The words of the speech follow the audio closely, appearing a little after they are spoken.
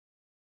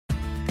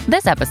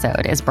This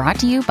episode is brought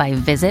to you by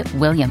Visit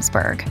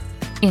Williamsburg.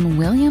 In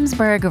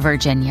Williamsburg,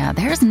 Virginia,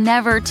 there's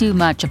never too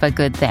much of a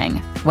good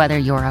thing. Whether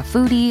you're a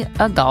foodie,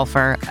 a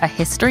golfer, a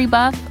history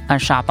buff, a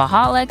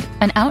shopaholic,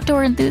 an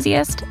outdoor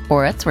enthusiast,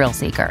 or a thrill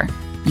seeker,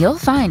 you'll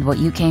find what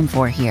you came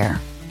for here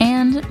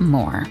and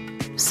more.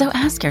 So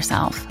ask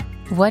yourself,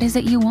 what is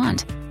it you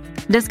want?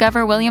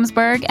 Discover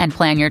Williamsburg and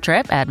plan your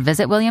trip at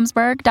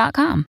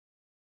visitwilliamsburg.com.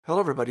 Hello,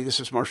 everybody.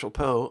 This is Marshall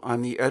Poe.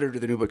 I'm the editor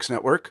of the New Books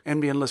Network.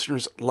 NBN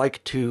listeners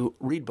like to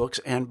read books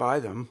and buy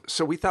them.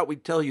 So we thought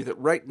we'd tell you that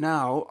right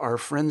now, our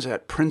friends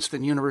at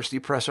Princeton University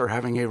Press are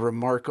having a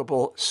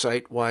remarkable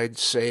site-wide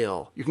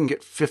sale. You can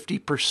get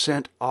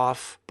 50%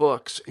 off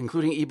books,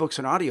 including ebooks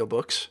and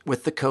audiobooks,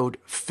 with the code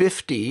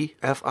 50,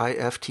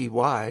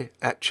 F-I-F-T-Y,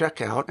 at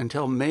checkout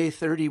until May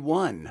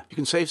 31. You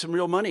can save some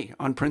real money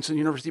on Princeton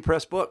University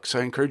Press books.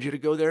 I encourage you to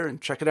go there and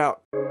check it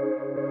out.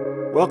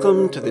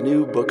 Welcome to the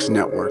New Books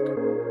Network.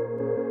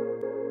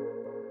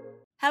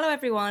 Hello,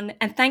 everyone,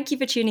 and thank you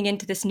for tuning in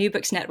to this New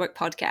Books Network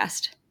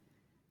podcast.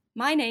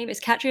 My name is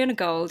Catriona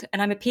Gold, and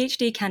I'm a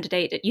PhD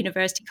candidate at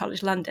University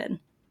College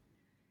London.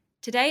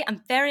 Today,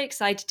 I'm very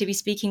excited to be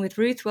speaking with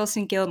Ruth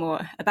Wilson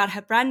Gilmore about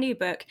her brand new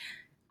book,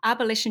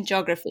 Abolition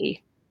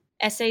Geography,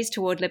 Essays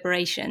Toward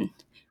Liberation,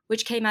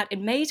 which came out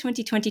in May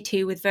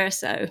 2022 with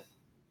Verso.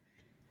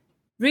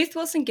 Ruth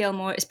Wilson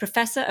Gilmore is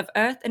Professor of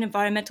Earth and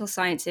Environmental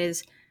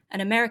Sciences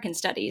and American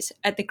Studies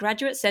at the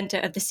Graduate Center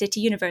of the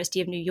City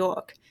University of New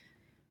York,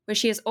 where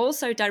she is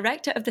also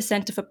director of the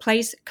Center for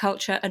Place,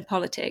 Culture, and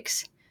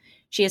Politics.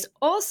 She is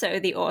also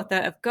the author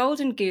of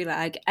Golden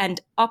Gulag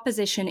and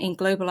Opposition in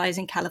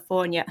Globalizing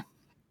California.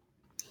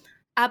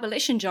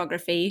 Abolition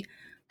Geography,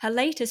 her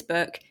latest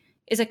book,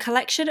 is a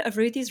collection of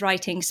Ruthie's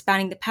writings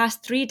spanning the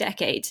past 3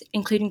 decades,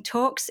 including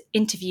talks,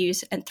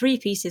 interviews, and 3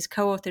 pieces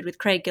co-authored with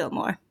Craig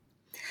Gilmore.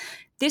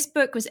 This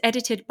book was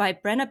edited by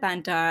Brenna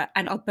Bandar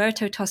and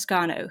Alberto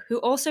Toscano, who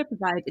also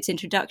provide its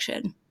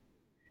introduction.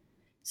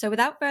 So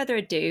without further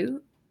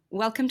ado,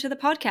 welcome to the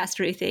podcast,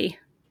 Ruthie.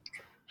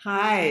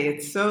 Hi,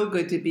 it's so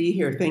good to be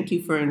here. Thank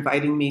you for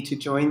inviting me to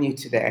join you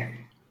today.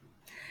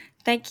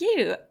 Thank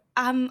you.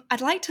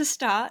 I'd like to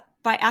start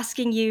by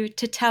asking you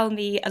to tell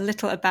me a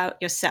little about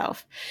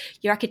yourself,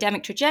 your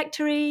academic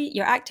trajectory,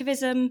 your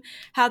activism,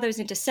 how those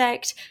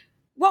intersect.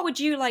 What would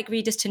you like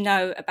readers to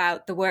know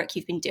about the work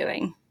you've been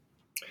doing?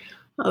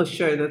 Oh,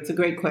 sure. That's a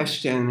great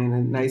question and a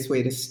nice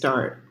way to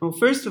start. Well,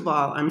 first of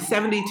all, I'm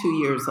 72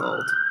 years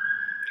old.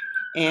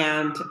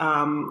 And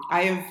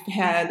I have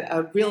had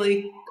a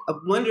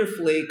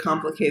wonderfully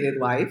complicated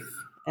life,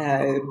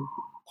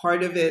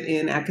 part of it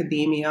in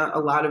academia, a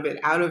lot of it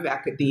out of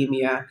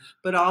academia,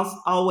 but also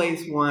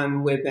always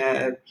one with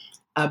a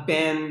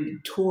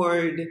bend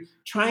toward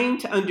trying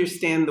to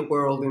understand the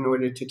world in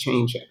order to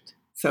change it.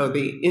 So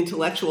the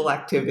intellectual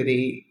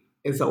activity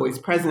is always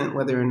present,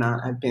 whether or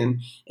not I've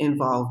been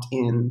involved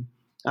in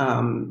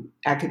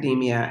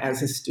academia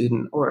as a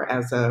student or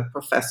as a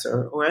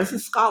professor or as a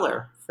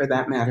scholar, for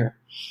that matter.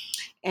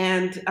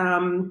 And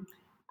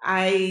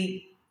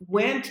I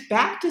went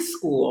back to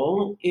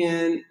school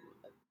in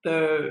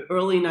the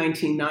early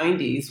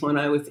 1990s when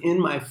I was in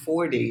my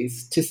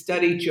 40s to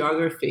study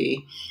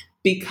geography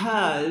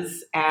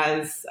because,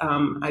 as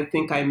I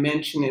think I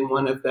mentioned in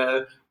one of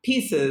the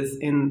pieces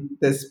in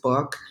this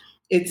book,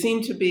 it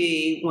seemed to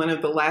be one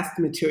of the last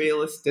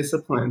materialist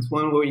disciplines,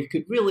 one where you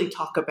could really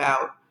talk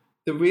about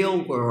the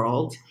real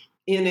world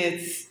in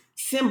its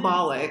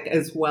symbolic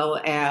as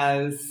well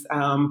as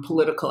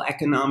political,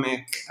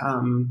 economic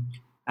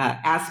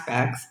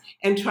aspects,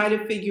 and try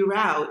to figure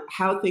out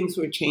how things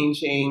were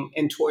changing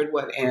and toward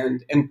what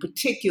end, and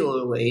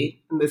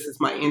particularly, and this is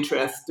my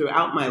interest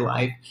throughout my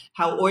life,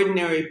 how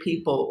ordinary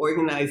people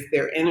organize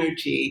their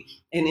energy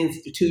and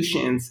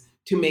institutions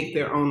to make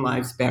their own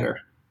lives better.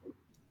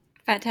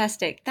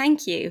 Fantastic.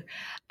 Thank you.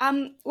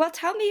 Well,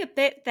 tell me a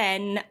bit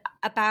then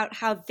about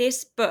how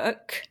this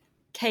book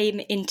came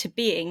into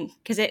being,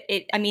 because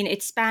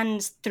it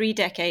spans 3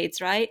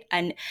 decades, right?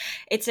 And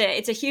it's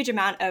a huge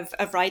amount of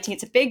writing.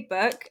 It's a big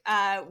book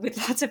with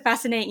lots of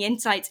fascinating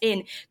insights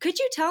in. Could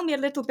you tell me a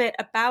little bit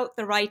about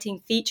the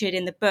writing featured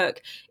in the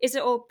book? Is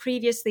it all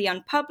previously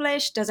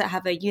unpublished? Does it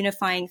have a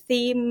unifying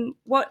theme?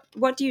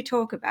 What do you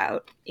talk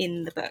about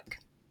in the book?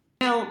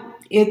 Well,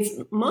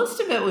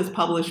 most of it was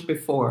published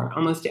before,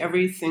 almost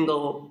every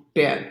single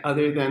bit,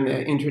 other than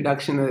the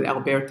introduction that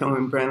Alberto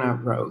and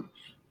Brenna wrote,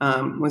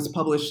 was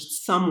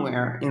published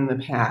somewhere in the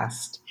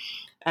past.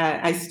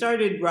 I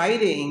started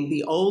writing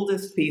the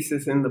oldest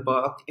pieces in the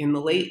book in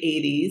the late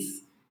 80s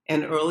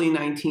and early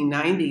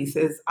 1990s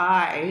as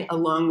I,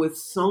 along with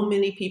so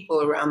many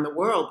people around the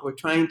world, were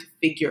trying to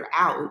figure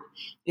out,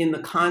 in the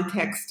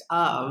context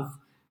of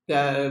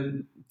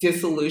the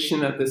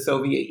dissolution of the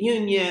Soviet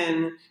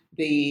Union,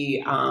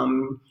 the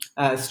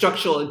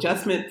structural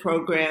adjustment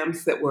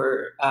programs that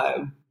were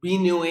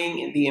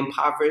renewing the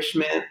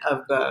impoverishment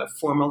of the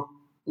formerly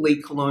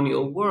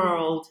colonial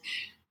world,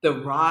 the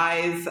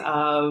rise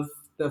of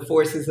the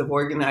forces of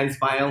organized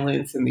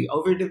violence in the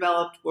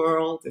overdeveloped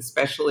world,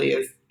 especially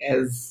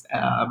as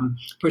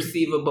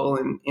perceivable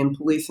in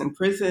police and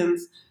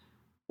prisons.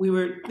 we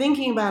were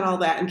thinking about all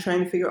that and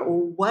trying to figure out,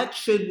 well, what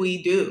should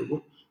we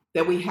do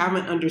that we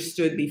haven't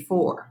understood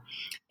before?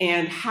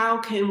 And how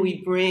can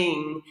we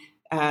bring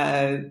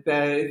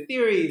the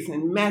theories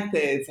and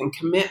methods and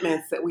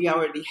commitments that we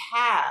already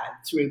had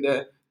through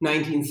the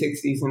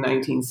 1960s and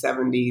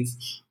 1970s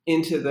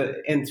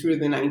through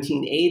the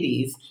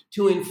 1980s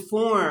to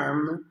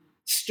inform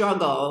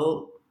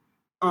struggle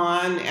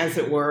on, as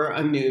it were,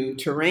 a new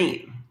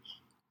terrain.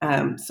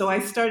 So I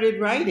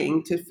started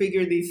writing to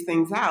figure these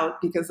things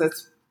out, because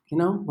that's,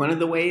 one of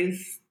the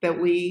ways that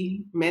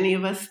many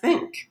of us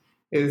think,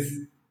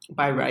 is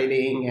by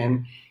writing.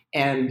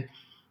 And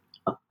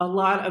a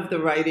lot of the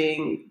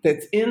writing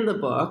that's in the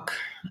book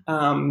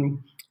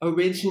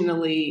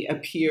originally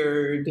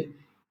appeared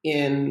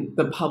in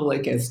the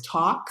public as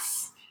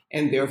talks,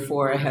 and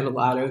therefore I had a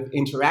lot of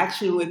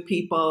interaction with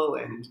people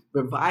and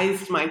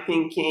revised my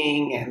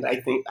thinking, and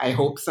I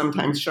hope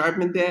sometimes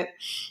sharpened it.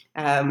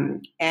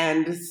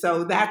 And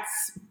so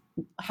that's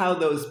how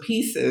those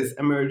pieces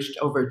emerged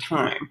over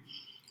time.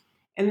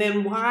 And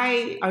then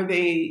why are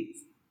they,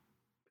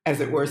 as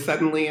it were,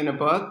 suddenly in a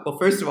book? Well,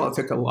 first of all, it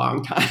took a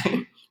long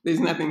time. There's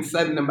nothing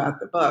sudden about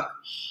the book.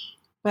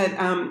 But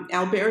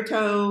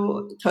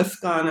Alberto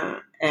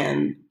Toscana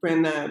and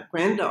Brenda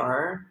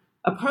Brendar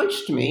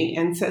approached me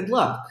and said,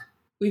 look,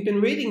 we've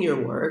been reading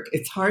your work.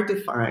 It's hard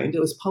to find. It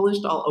was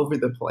published all over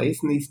the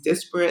place in these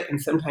disparate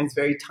and sometimes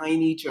very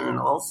tiny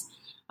journals,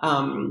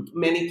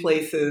 many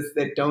places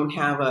that don't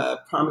have a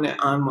prominent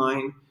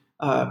online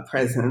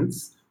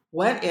presence.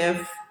 What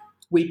if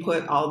we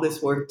put all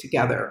this work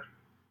together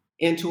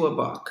into a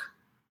book?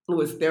 It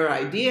was their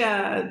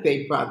idea.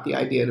 They brought the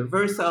idea to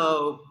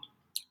Verso.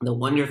 The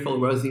wonderful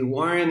Rosie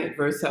Warren at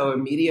Verso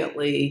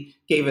immediately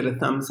gave it a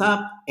thumbs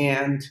up.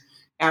 And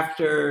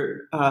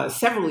after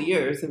several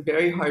years of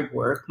very hard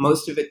work,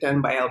 most of it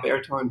done by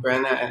Alberto and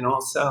Brenna, and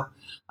also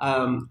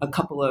a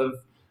couple of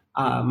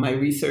my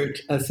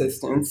research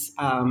assistants,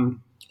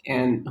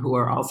 and who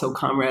are also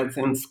comrades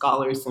and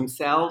scholars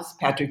themselves,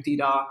 Patrick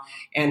Didaw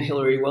and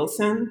Hillary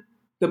Wilson,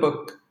 the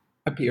book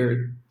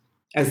appeared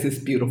as this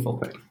beautiful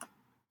thing.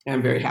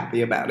 I'm very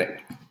happy about it.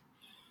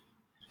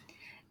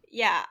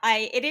 Yeah,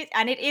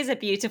 it is a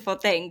beautiful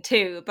thing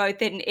too,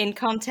 both in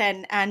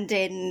content and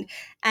in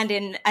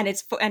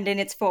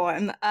its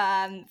form.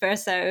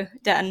 Verso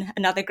done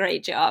another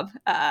great job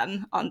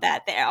on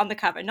that there on the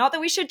cover. Not that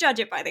we should judge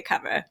it by the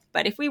cover,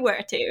 but if we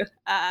were to,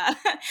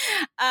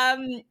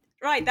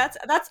 right,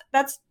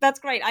 that's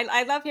great.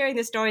 I love hearing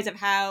the stories of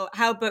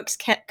how books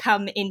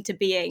come into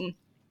being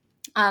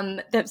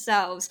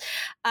themselves,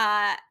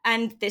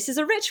 and this is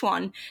a rich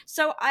one.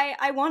 So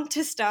I want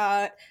to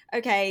start.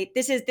 Okay,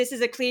 this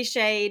is a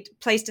cliched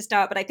place to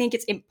start, but I think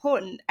it's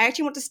important. I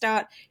actually want to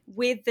start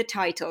with the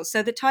title.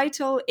 So the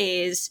title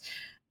is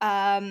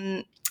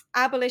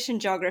Abolition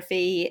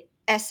Geography: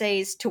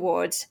 Essays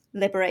Towards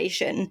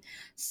Liberation.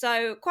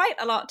 So quite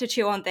a lot to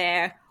chew on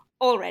there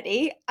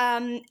already.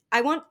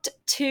 I want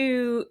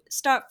to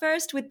start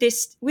first with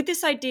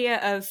this idea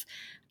of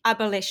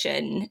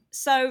abolition.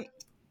 So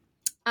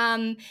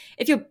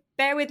if you'll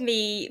bear with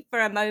me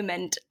for a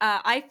moment,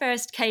 I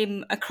first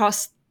came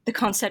across the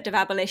concept of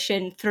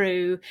abolition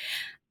through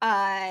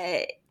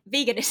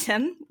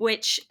veganism,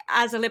 which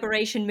as a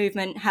liberation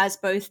movement has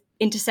both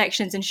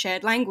intersections and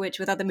shared language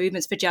with other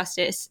movements for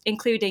justice,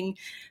 including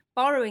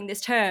borrowing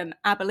this term,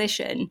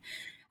 abolition.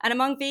 And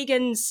among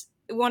vegans,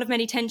 one of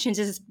many tensions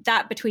is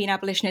that between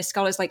abolitionist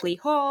scholars like Lee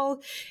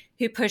Hall,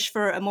 who push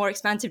for a more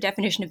expansive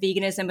definition of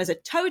veganism as a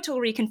total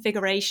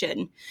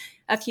reconfiguration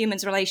of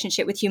humans'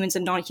 relationship with humans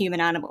and non-human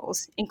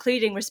animals,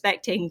 including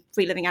respecting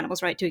free-living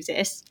animals' right to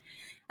exist,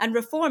 and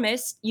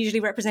reformists,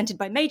 usually represented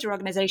by major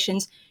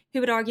organizations,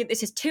 who would argue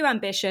this is too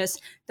ambitious,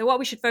 that what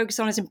we should focus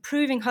on is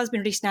improving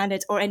husbandry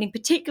standards or ending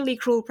particularly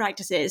cruel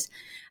practices.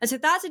 And so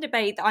that's a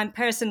debate that I'm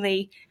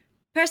personally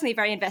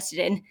very invested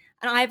in,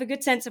 and I have a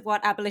good sense of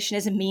what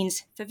abolitionism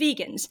means for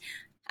vegans.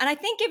 And I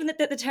think given that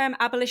the term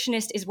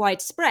abolitionist is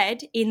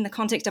widespread in the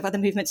context of other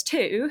movements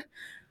too,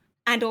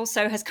 and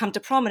also has come to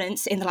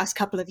prominence in the last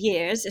couple of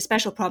years,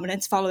 especially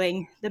prominence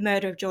following the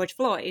murder of George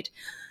Floyd,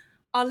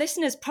 our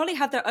listeners probably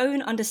have their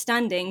own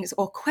understandings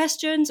or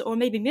questions or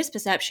maybe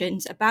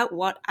misperceptions about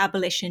what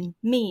abolition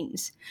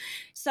means.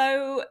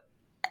 So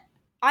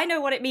I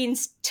know what it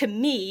means to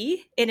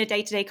me in a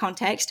day-to-day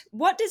context.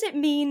 What does it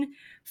mean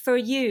for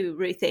you,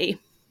 Ruthie?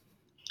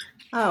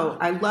 Oh,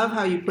 I love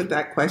how you put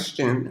that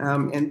question,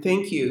 and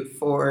thank you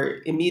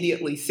for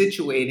immediately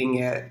situating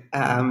it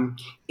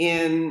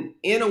in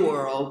a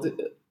world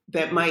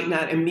that might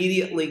not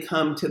immediately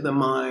come to the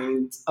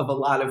minds of a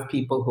lot of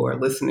people who are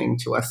listening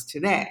to us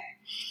today,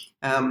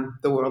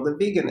 the world of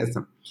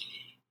veganism.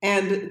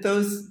 And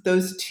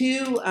those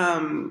two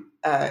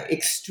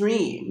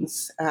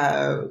extremes,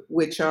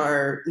 which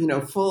are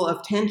full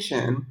of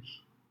tension,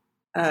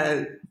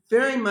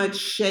 very much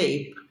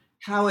shape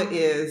how it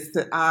is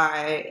that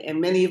I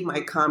and many of my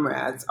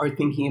comrades are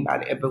thinking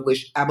about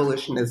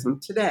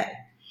abolitionism today.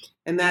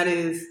 And that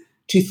is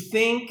to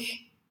think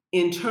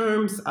in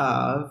terms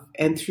of,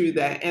 and through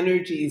the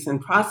energies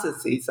and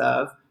processes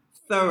of,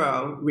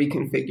 thorough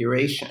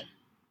reconfiguration,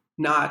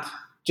 not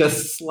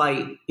just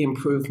slight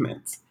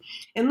improvements.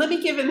 And let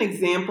me give an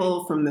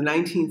example from the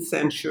 19th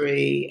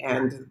century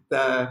and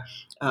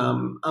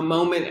a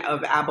moment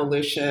of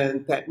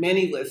abolition that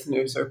many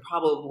listeners are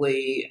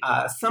probably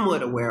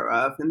somewhat aware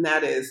of, and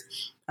that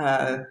is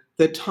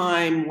the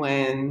time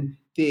when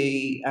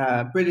the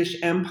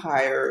British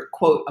Empire,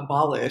 quote,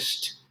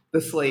 abolished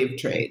the slave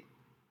trade.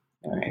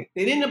 All right.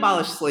 They didn't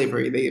abolish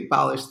slavery, they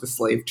abolished the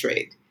slave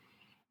trade.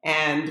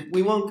 And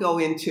we won't go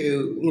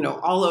into,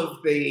 all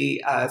of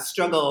the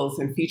struggles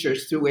and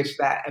features through which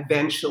that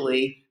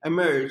eventually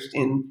emerged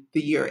in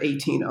the year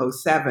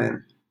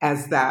 1807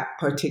 as that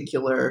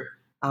particular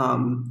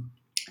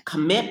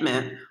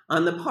commitment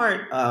on the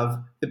part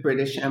of the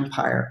British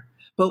Empire.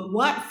 But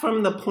what,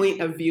 from the point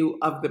of view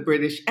of the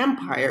British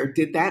Empire,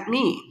 did that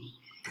mean?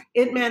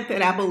 It meant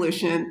that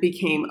abolition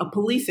became a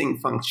policing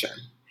function.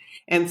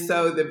 And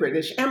so the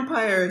British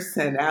Empire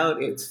sent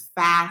out its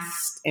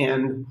fast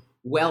and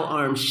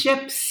well-armed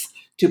ships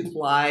to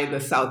ply the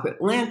South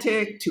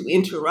Atlantic, to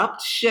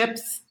interrupt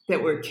ships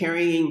that were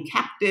carrying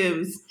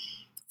captives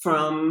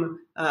from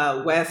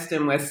West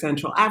and West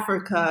Central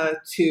Africa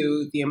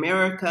to the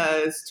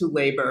Americas to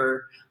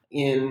labor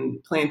in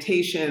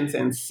plantations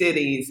and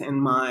cities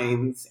and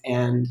mines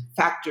and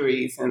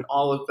factories and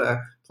all of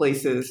the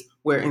places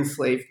where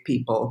enslaved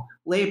people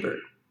labored.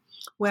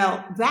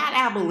 Well, that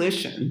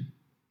abolition,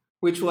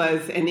 which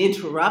was an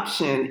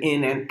interruption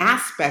in an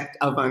aspect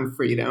of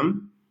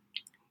unfreedom,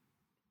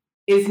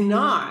 is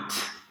not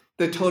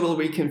the total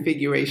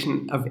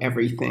reconfiguration of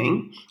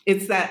everything.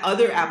 It's that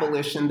other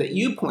abolition that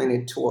you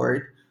pointed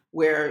toward,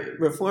 where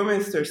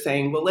reformists are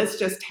saying, well, let's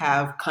just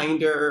have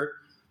kinder,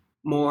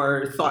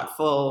 more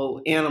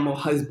thoughtful animal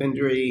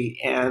husbandry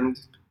and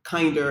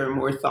kinder,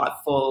 more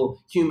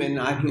thoughtful human,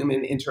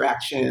 non-human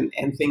interaction,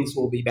 and things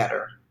will be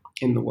better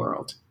in the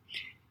world.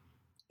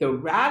 The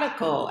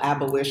radical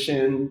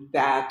abolition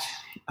that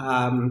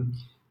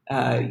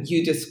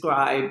you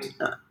described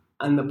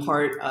on the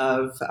part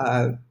of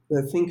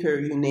the thinker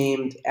you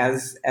named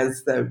as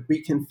the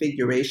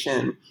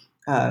reconfiguration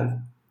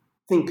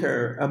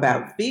thinker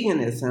about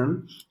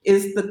veganism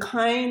is the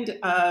kind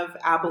of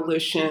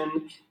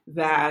abolition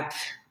that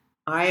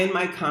I and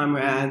my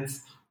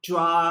comrades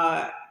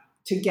draw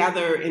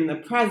together in the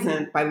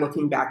present by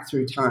looking back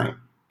through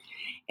time.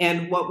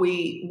 And what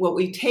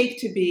we take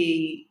to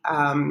be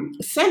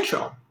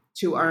central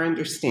to our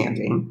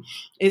understanding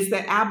is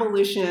that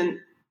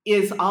abolition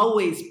is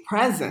always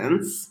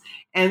presence.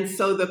 And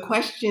so the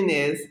question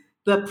is,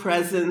 the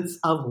presence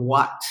of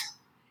what?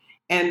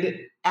 And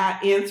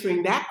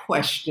answering that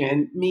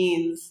question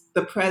means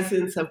the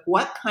presence of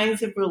what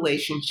kinds of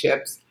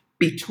relationships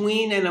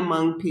between and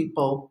among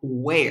people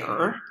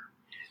where,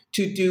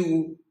 to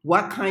do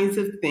what kinds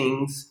of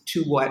things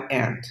to what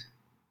end.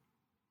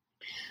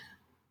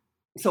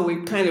 So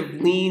we've kind of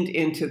leaned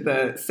into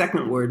the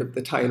second word of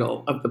the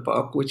title of the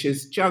book, which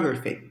is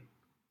geography.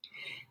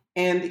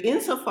 And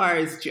insofar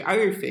as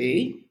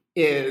geography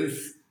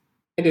is,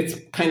 at its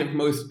kind of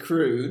most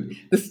crude,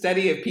 the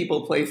study of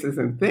people, places,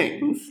 and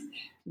things,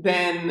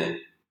 then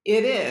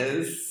it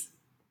is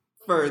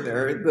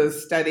further the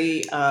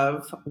study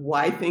of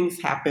why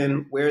things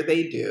happen where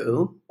they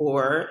do,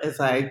 or as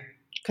I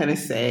kind of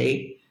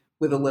say,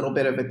 with a little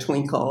bit of a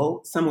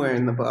twinkle somewhere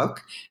in the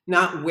book,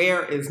 not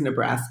where is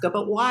Nebraska,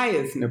 but why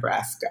is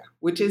Nebraska?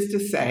 Which is to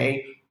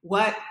say,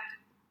 what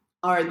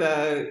are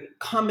the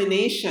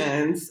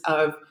combinations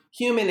of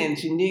human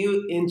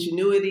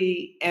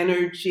ingenuity,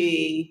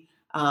 energy,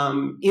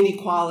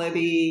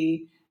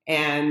 inequality,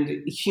 and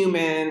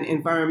human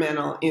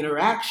environmental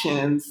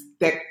interactions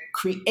that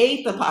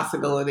create the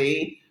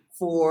possibility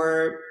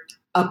for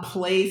a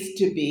place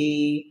to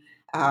be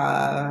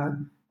a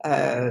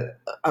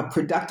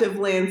productive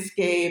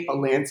landscape, a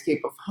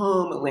landscape of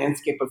home, a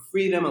landscape of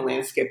freedom, a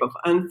landscape of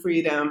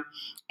unfreedom,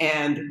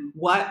 and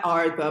what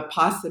are the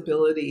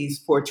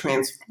possibilities for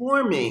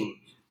transforming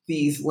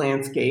these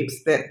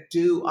landscapes that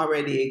do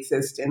already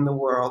exist in the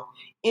world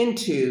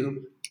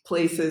into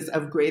places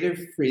of greater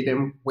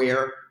freedom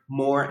where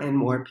more and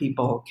more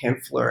people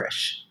can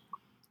flourish.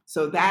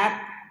 So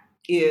that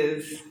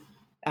is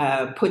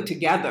put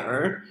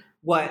together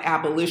what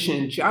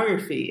abolition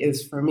geography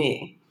is for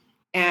me.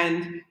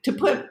 And to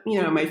put,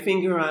 my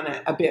finger on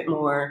it a bit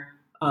more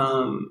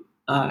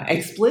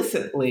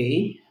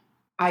explicitly,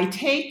 I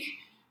take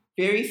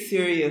very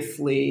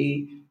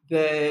seriously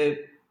the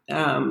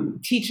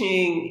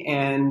teaching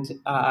and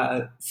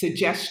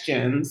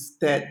suggestions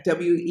that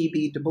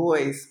W.E.B. Du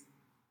Bois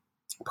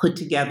put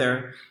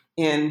together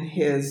in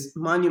his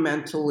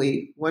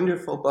monumentally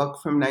wonderful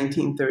book from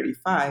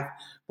 1935,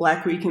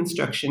 Black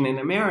Reconstruction in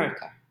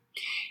America.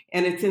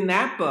 And it's in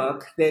that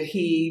book that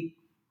he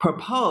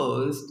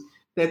proposed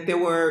that there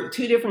were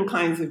two different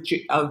kinds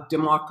of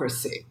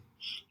democracy.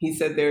 He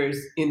said there's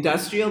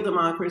industrial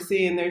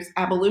democracy and there's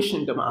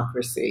abolition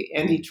democracy.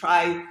 And he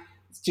tried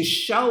to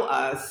show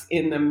us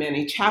in the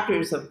many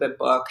chapters of the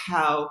book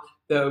how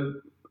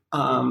the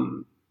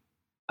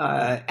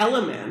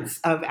elements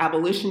of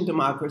abolition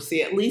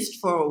democracy, at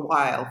least for a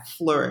while,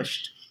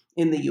 flourished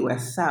in the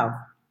U.S. South.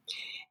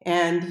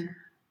 And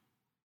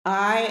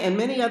I and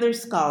many other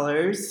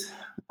scholars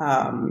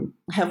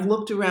have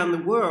looked around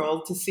the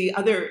world to see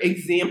other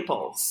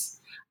examples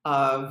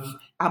of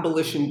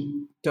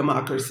abolition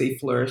democracy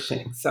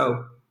flourishing.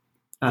 So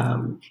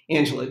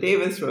Angela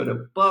Davis wrote a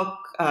book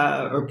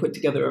or put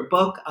together a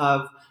book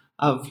of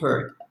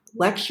her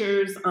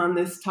lectures on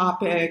this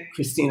topic.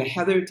 Christina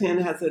Heatherton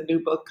has a new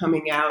book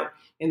coming out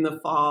in the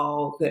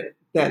fall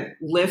that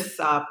lifts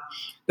up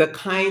the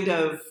kind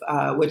of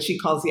what she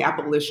calls the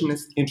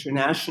Abolitionist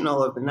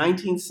International of the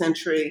 19th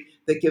century,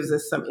 that gives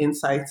us some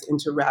insights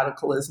into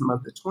radicalism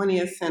of the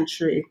 20th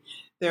century.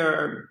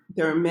 There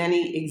are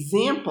many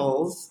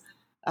examples,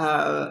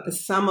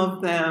 some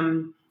of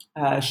them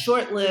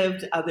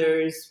short-lived,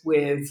 others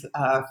with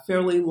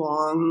fairly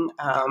long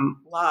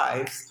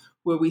lives,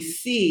 where we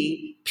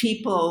see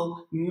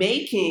people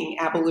making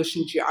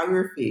abolition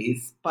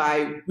geographies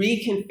by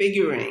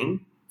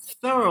reconfiguring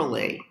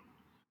thoroughly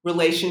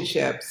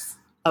relationships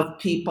of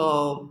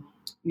people,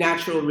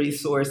 natural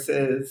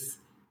resources,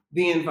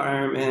 the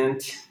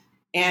environment,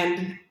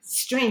 and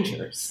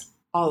strangers,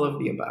 all of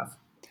the above.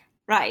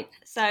 Right.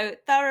 So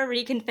thorough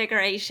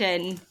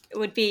reconfiguration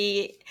would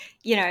be,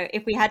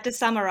 if we had to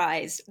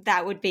summarize,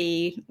 that would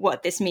be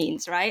what this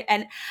means, right?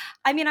 And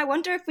I mean, I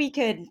wonder if we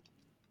could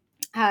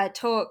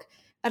talk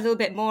a little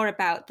bit more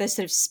about the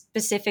sort of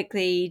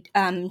specifically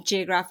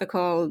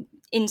geographical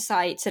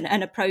insights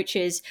and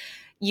approaches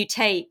you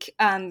take,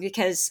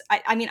 because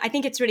I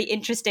think it's really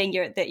interesting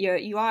that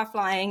you are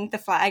flying the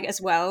flag as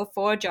well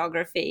for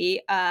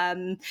geography,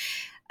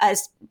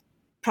 as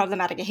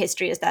problematic a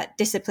history as that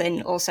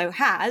discipline also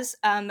has.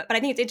 But I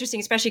think it's interesting,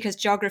 especially because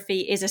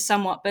geography is a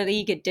somewhat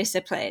beleaguered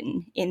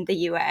discipline in the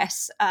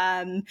US.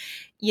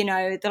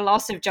 The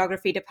loss of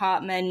geography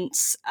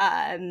departments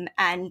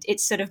and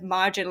its sort of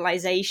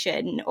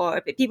marginalization,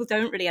 or people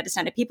don't really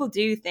understand it. People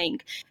do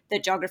think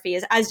that geography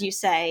is, as you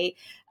say,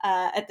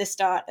 at the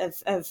start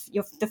of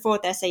the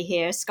fourth essay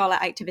here, scholar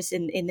activists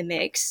in the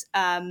mix.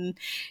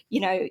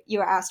 You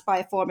were asked by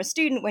a former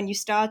student when you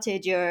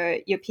started your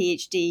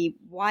PhD,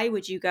 why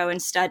would you go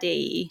and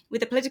study, with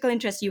the political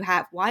interest you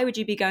have, why would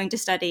you be going to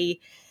study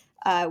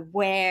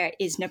where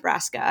is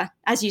Nebraska?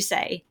 As you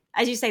say,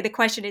 the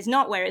question is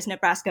not where is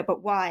Nebraska,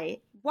 but why?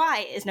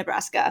 Why is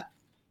Nebraska?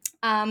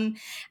 And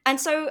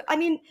so, I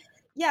mean,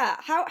 yeah,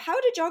 how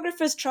do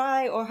geographers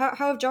try, or how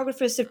have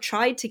geographers have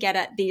tried to get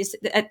at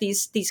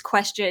these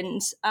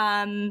questions?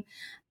 And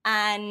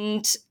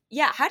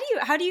yeah,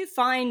 how do you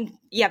find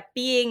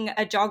being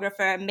a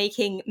geographer,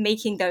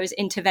 making those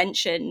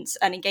interventions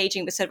and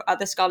engaging with sort of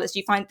other scholars? Do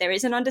you find there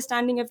is an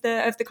understanding of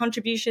the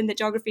contribution that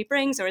geography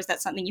brings, or is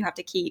that something you have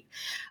to keep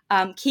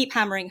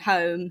hammering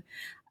home?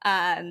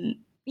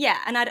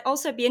 And I'd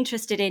also be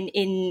interested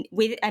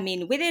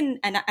within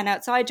and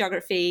outside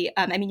geography.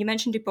 You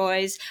mentioned Du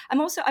Bois.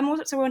 I'm also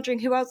wondering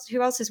who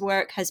else's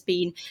work has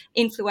been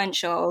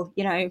influential,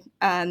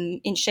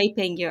 in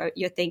shaping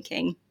your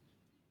thinking.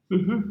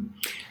 Mm-hmm.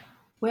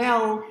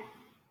 Well,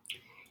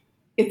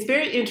 it's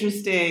very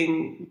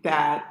interesting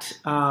that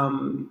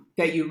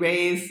that you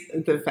raise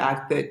the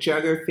fact that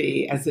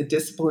geography as a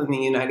discipline in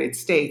the United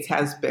States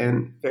has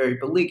been very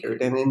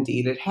beleaguered, and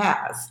indeed it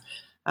has.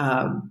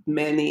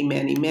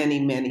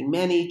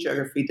 Many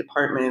geography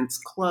departments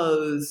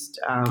closed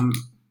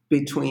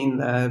between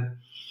the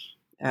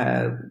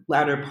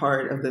latter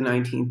part of the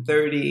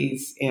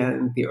 1930s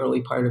and the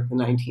early part of the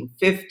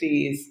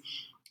 1950s.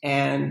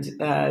 And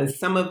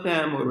some of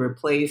them were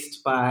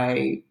replaced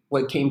by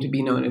what came to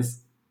be known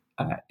as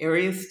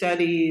area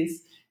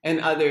studies, and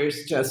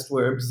others just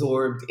were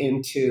absorbed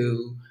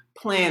into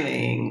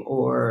planning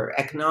or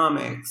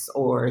economics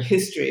or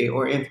history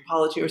or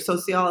anthropology or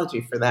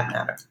sociology, for that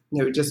matter.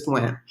 They just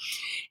went.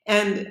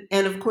 And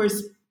of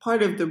course,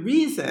 part of the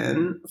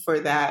reason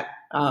for that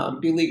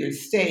beleaguered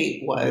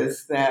state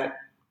was that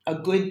a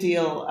good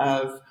deal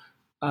of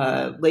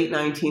late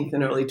 19th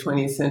and early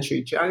 20th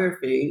century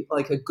geography,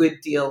 like a good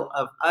deal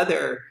of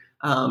other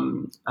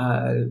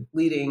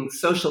leading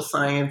social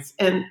science,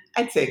 and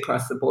I'd say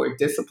across the board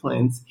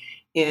disciplines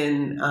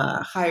in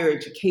higher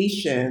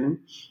education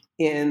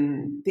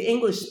in the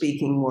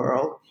English-speaking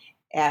world,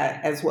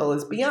 as well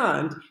as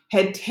beyond,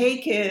 had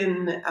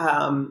taken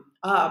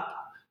up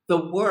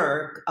the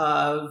work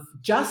of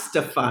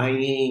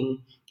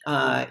justifying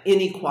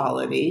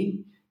inequality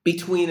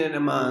between and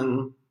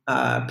among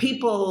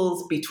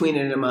peoples, between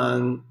and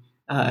among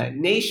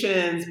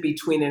nations,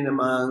 between and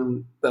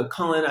among the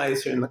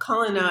colonizer and the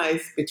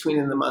colonized, between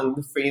and among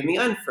the free and the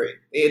unfree.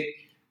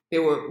 They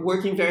were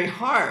working very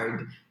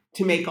hard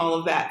to make all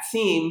of that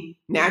seem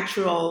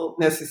natural,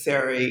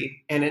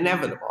 necessary, and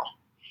inevitable.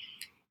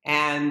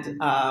 And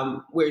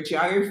where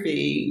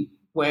geography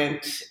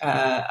went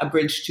a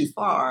bridge too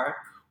far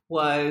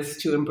was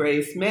to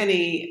embrace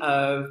many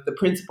of the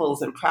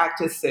principles and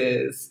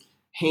practices,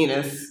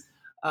 heinous,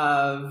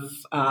 of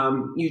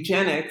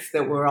eugenics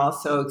that were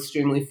also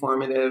extremely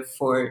formative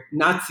for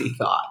Nazi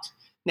thought.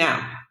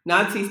 Now,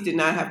 Nazis did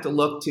not have to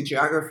look to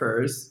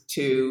geographers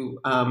to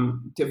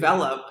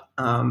develop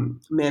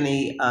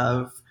many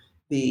of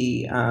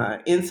the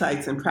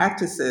insights and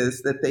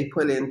practices that they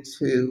put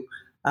into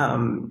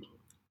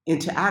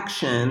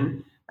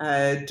action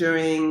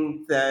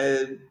during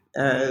the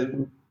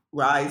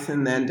rise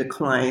and then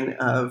decline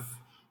of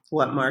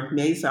what Mark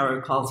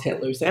Mazar calls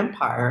Hitler's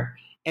empire.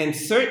 And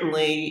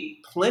certainly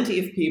plenty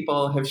of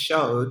people have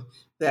showed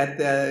that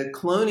the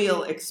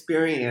colonial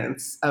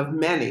experience of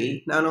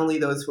many, not only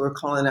those who were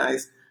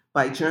colonized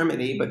by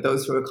Germany, but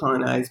those who were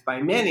colonized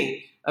by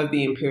many of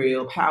the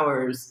imperial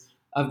powers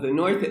of the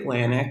North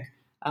Atlantic,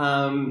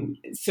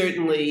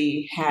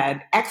 certainly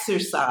had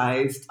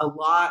exercised a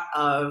lot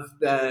of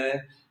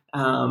the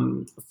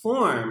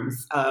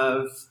forms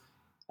of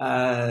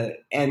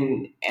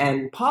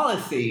and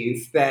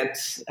policies that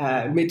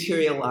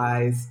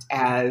materialized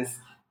as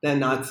the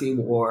Nazi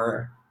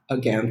war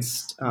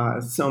against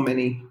so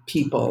many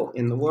people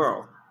in the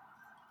world.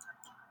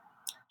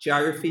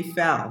 Geography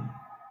fell,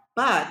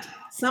 but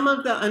some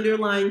of the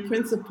underlying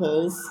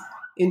principles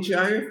in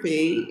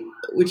geography,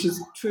 which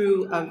is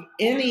true of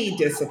any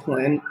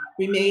discipline,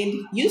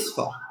 remained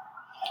useful.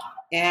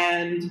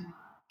 And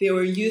they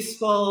were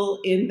useful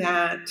in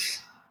that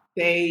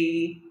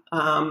they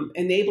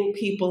enable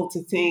people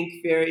to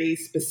think very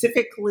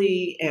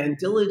specifically and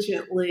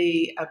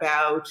diligently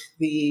about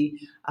the,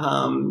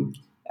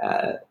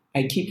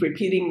 I keep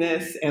repeating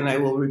this and I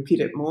will repeat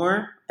it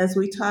more as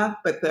we talk,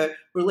 but the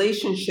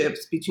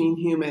relationships between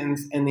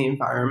humans and the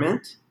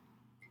environment,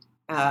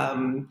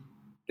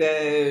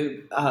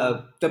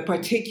 the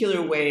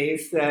particular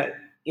ways that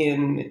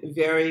in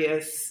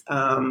various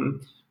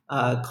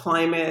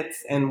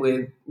climates and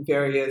with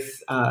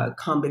various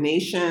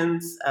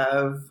combinations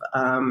of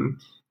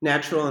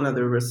natural and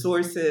other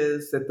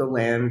resources, that the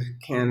land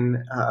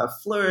can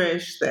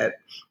flourish, that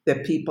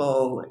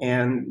people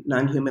and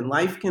non-human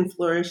life can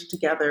flourish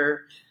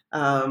together,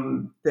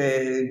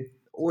 the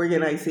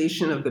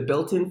organization of the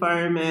built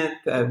environment,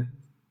 the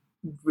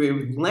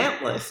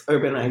relentless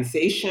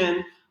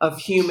urbanization of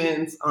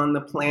humans on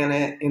the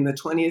planet in the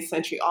 20th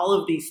century. All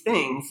of these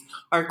things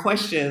are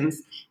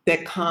questions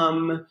that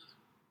come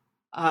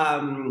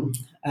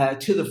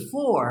to the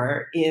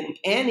fore in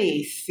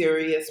any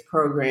serious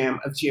program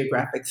of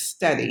geographic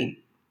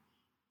study.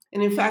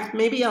 And in fact,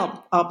 maybe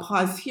I'll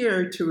pause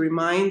here to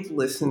remind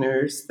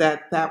listeners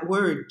that that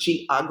word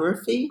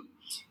geography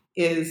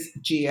is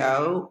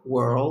geo,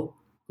 world,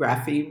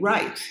 graphy,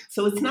 right.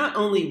 So it's not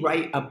only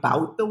right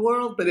about the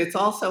world, but it's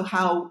also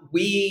how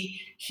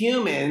we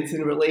humans,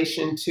 in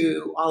relation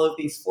to all of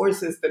these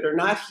forces that are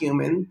not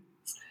human,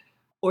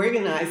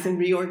 organize and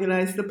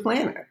reorganize the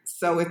planet.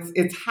 So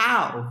it's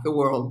how the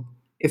world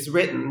is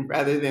written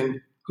rather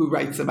than who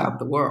writes about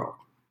the world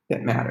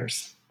that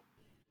matters.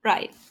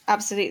 Right,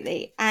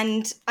 absolutely.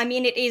 And I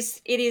mean,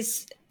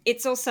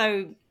 it's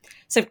also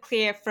so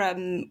clear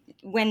from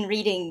when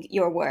reading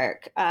your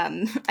work.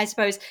 I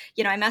suppose,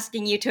 I'm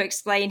asking you to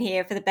explain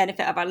here for the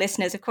benefit of our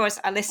listeners. Of course,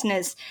 our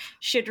listeners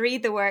should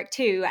read the work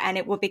too, and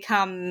it will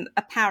become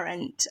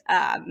apparent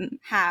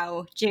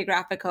how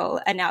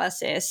geographical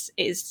analysis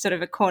is sort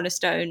of a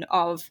cornerstone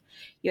of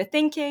your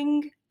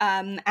thinking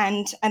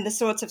and the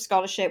sorts of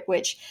scholarship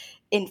which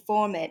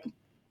inform it.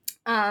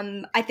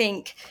 I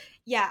think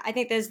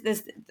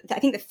there's I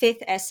think the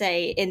fifth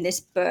essay in this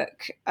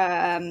book,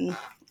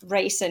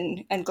 Race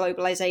and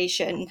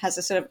Globalization, has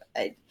a sort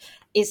of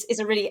is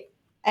a really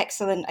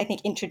excellent, I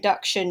think,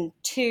 introduction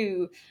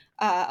to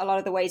a lot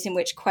of the ways in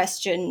which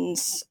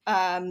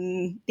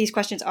these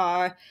questions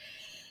are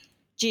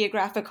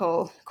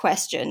geographical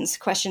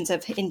questions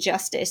of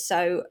injustice.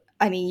 So,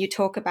 I mean, you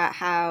talk about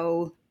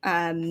how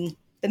the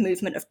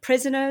movement of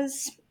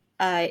prisoners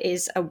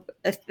is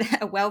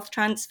a wealth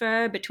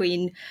transfer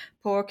between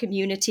poor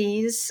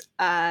communities,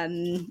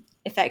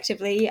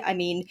 effectively. I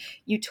mean,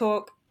 you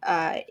talk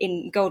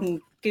in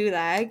Golden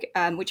Gulag,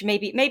 which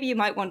maybe you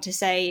might want to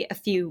say a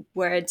few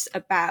words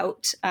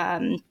about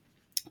kind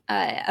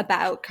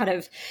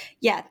of,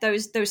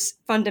 those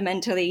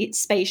fundamentally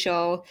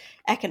spatial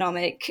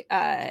economic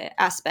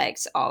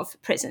aspects of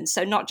prisons.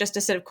 So not just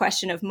a sort of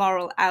question of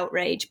moral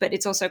outrage, but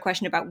it's also a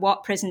question about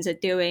what prisons are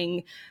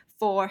doing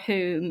for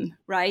whom,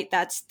 right?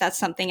 That's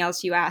something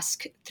else you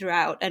ask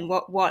throughout, and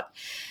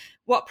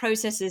what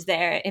processes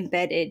they're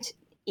embedded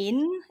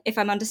in, if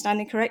I'm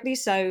understanding correctly.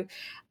 So,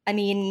 I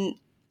mean,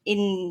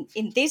 in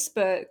this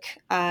book,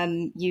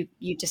 you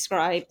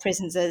describe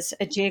prisons as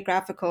a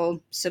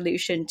geographical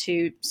solution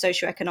to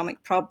socioeconomic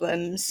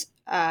problems,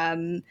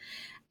 and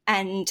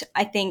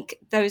I think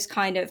those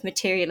kind of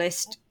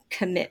materialist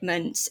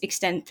commitments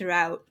extend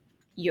throughout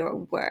your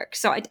work.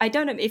 So I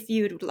don't know if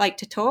you'd like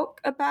to talk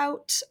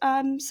about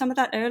some of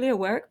that earlier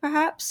work,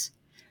 perhaps.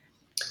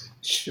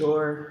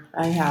 Sure,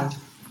 I have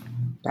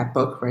that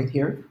book right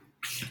here.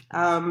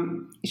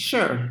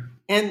 Sure,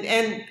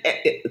 and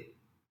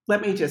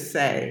let me just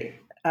say,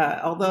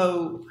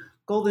 although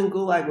Golden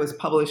Gulag was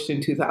published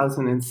in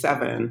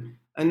 2007,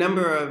 a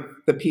number of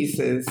the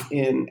pieces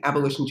in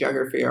Abolition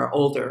Geography are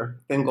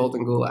older than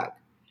Golden Gulag.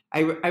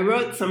 I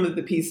wrote some of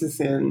the pieces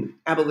in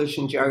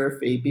abolition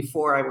geography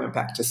before I went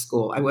back to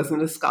school. I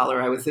wasn't a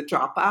scholar, I was a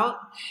dropout,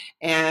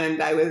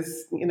 and I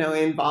was,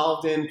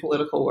 involved in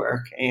political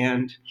work.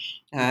 And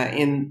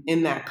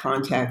in that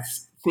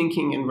context,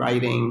 thinking and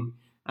writing,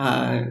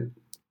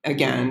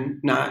 again,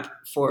 not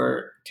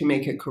to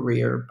make a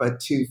career,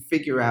 but to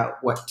figure out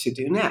what to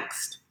do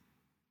next.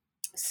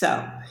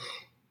 So,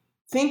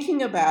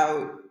 thinking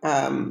about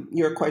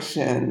your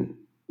question,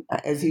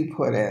 as you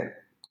put it,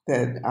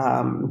 that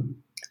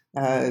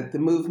the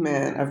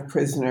movement of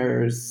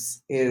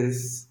prisoners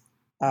is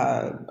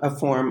a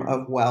form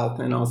of wealth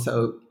and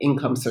also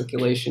income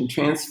circulation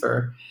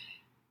transfer,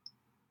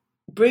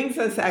 brings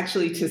us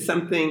actually to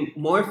something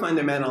more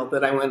fundamental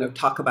that I want to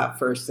talk about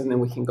first, and then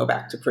we can go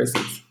back to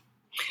prisons.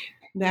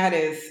 That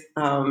is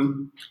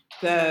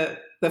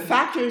the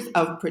factors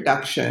of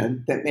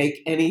production that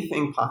make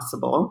anything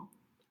possible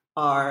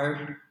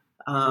are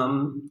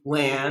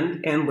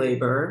land and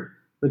labor,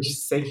 which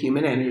is, say,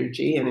 human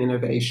energy and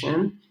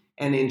innovation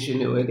and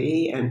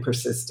ingenuity and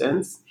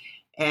persistence,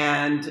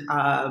 and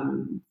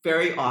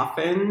very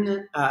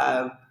often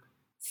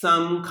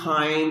some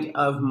kind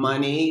of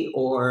money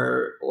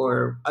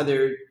or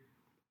other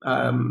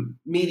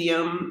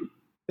medium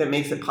that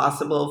makes it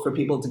possible for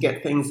people to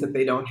get things that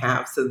they don't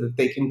have so that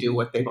they can do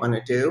what they want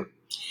to do,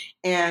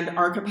 and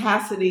our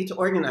capacity to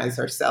organize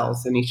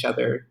ourselves and each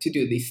other to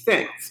do these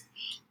things.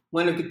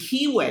 One of the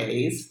key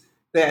ways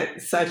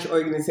that such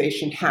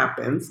organization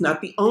happens,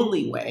 not the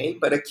only way,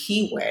 but a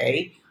key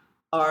way,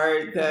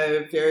 are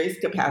the various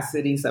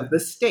capacities of the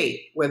state,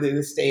 whether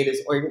the state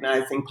is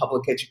organizing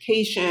public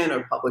education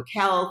or public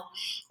health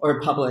or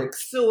public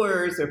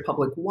sewers or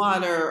public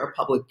water or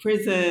public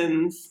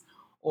prisons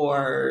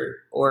or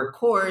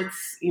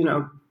courts.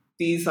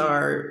 These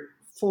are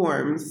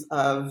forms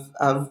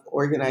of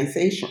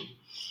organization.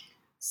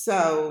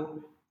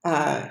 So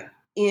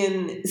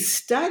in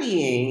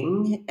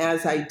studying,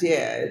 as I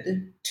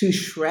did, to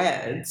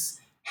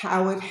shreds,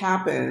 how it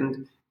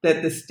happened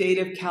that the state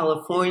of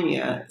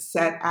California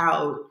set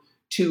out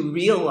to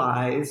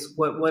realize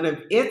what one of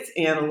its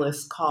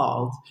analysts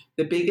called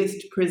the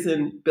biggest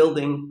prison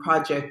building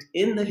project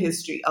in the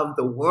history of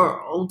the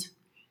world.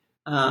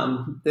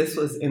 This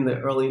was in the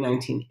early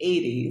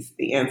 1980s.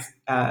 The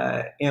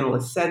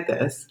analyst said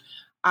this.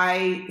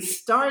 I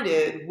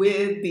started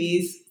with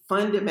these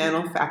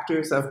fundamental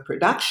factors of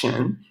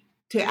production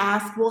to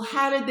ask, well,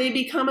 how did they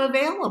become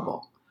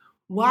available?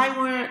 Why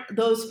weren't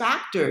those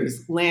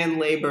factors, land,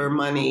 labor,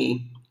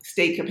 money,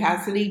 state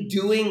capacity,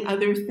 doing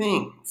other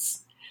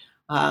things?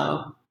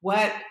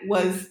 What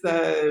was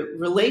the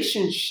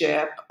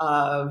relationship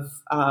of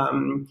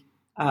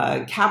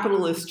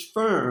capitalist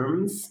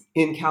firms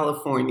in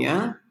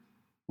California,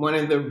 one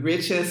of the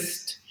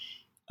richest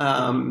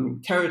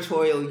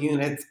territorial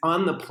units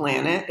on the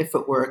planet? If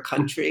it were a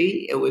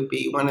country, it would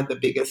be one of the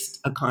biggest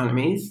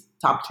economies,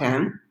 top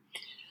 10.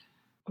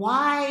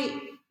 Why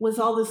was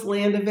all this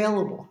land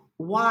available?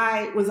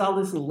 Why was all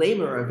this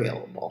labor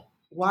available?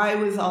 Why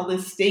was all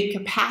this state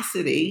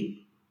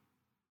capacity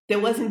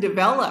that wasn't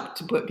developed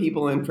to put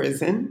people in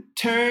prison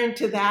turned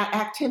to that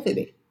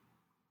activity?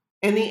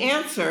 And the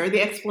answer,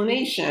 the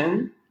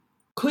explanation,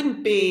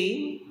 couldn't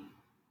be,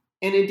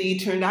 and indeed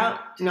turned out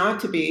not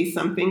to be,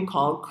 something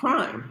called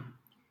crime.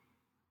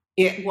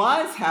 It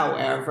was,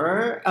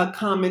 however, a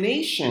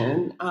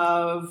combination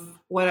of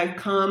what I've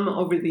come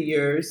over the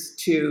years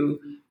to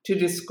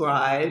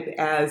describe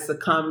as a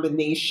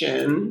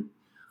combination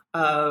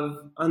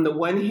of, on the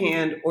one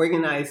hand,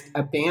 organized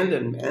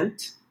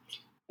abandonment,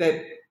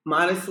 that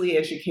modestly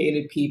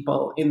educated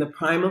people in the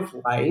prime of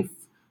life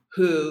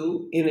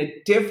who, in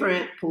a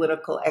different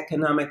political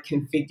economic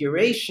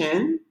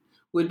configuration,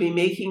 would be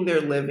making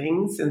their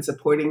livings and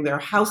supporting their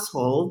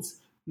households,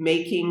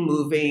 making,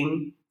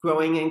 moving,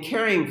 growing, and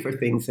caring for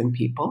things and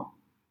people.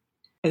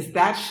 As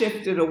that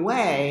shifted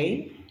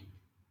away,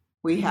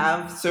 we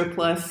have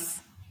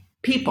surplus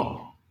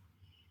people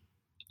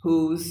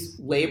whose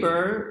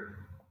labor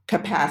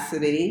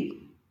capacity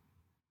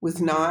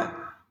was not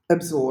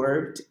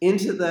absorbed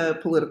into the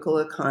political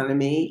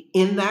economy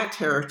in that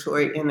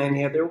territory in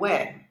any other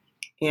way.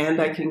 And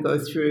I can go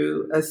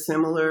through a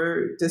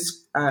similar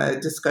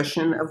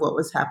discussion of what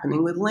was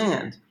happening with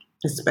land,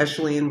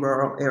 especially in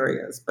rural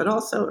areas, but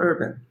also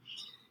urban.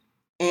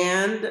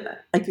 And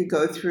I could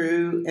go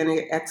through an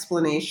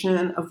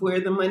explanation of where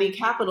the money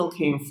capital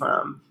came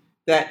from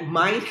that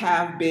might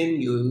have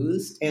been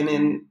used, and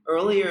in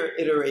earlier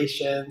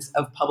iterations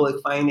of public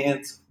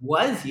finance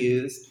was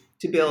used,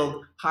 to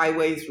build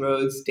highways,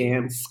 roads,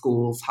 dams,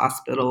 schools,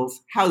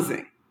 hospitals,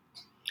 housing.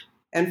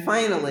 And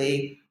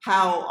finally,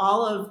 how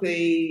all of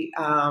the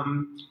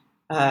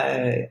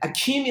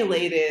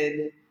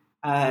accumulated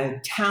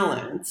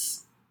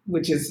talents,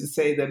 which is to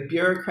say the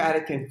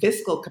bureaucratic and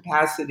fiscal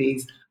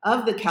capacities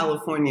of the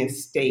California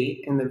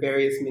state and the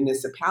various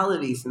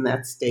municipalities in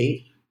that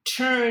state,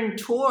 turned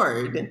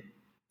toward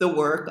the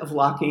work of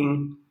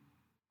locking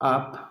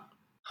up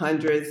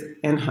hundreds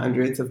and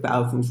hundreds of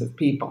thousands of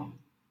people.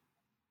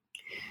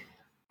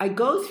 I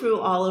go through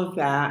all of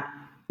that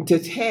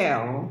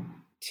detail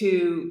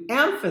to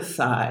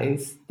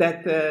emphasize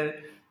that the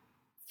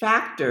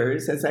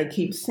factors, as I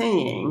keep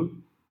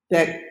saying,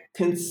 that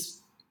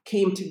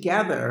came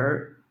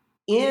together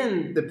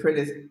in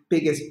the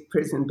biggest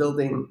prison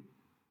building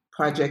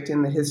project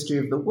in the history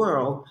of the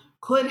world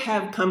could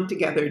have come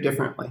together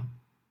differently.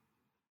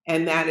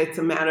 And that it's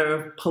a matter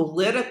of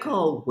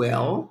political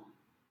will,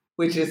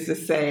 which is to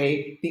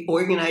say the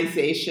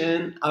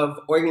organization of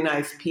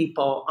organized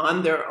people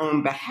on their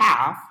own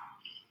behalf,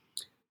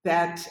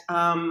 that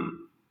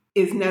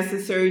is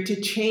necessary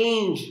to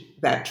change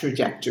that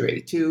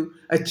trajectory, to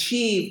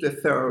achieve the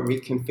thorough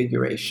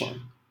reconfiguration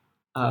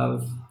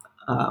of,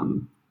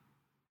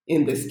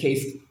 in this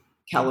case,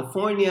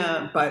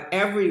 California, but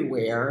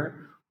everywhere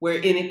where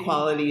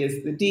inequality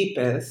is the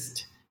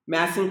deepest,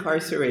 mass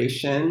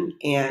incarceration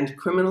and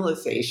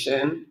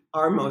criminalization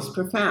are most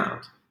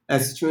profound.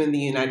 That's true in the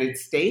United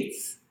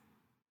States,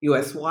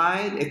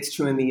 US-wide. It's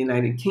true in the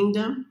United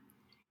Kingdom.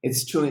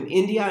 It's true in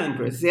India and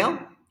Brazil.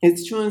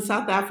 It's true in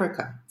South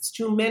Africa. It's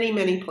true in many,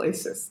 many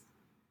places.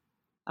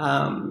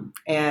 And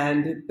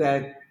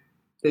that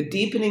the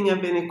deepening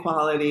of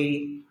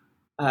inequality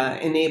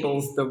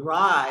enables the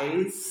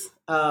rise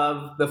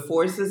of the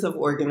forces of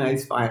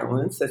organized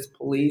violence, as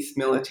police,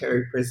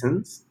 military,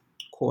 prisons,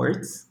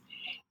 courts.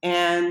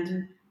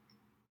 And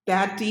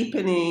that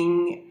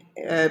deepening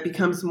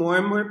becomes more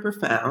and more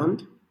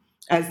profound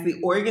as the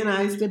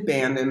organized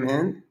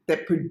abandonment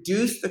that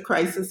produced the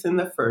crisis in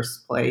the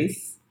first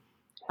place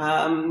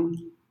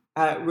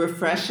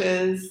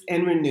refreshes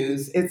and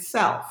renews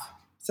itself.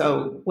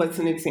 So what's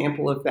an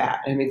example of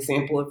that? An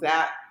example of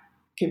that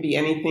can be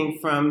anything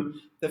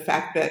from the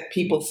fact that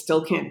people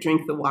still can't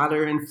drink the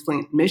water in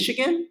Flint,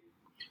 Michigan,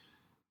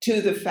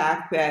 to the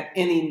fact that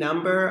any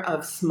number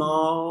of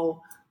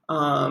small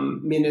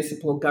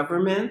municipal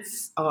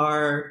governments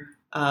are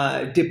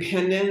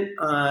dependent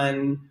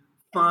on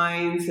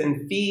fines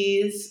and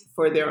fees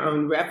for their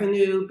own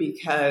revenue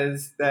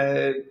because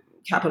the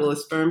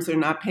capitalist firms are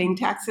not paying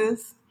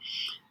taxes.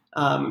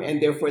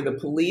 And therefore the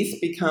police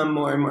become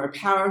more and more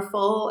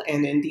powerful,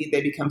 and indeed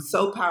they become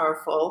so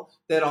powerful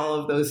that all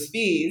of those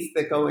fees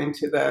that go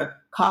into the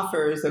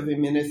coffers of the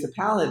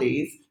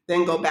municipalities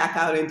then go back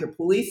out into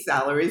police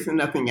salaries and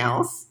nothing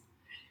else.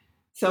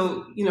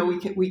 So,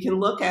 we can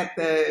look at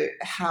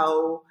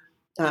how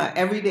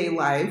everyday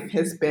life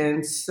has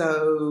been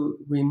so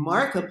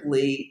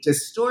remarkably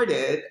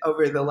distorted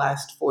over the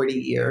last 40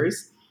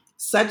 years,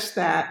 such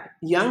that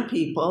young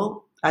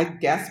people, I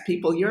guess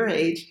people your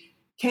age,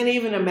 can't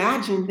even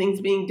imagine things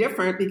being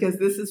different because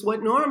this is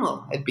what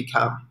normal had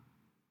become.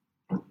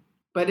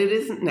 But it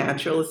isn't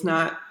natural. It's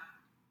not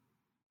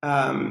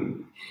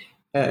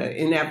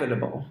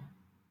inevitable,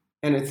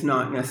 and it's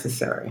not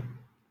necessary.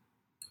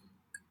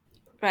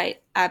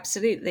 Right,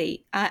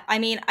 absolutely.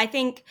 I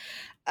think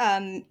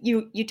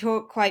you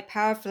talk quite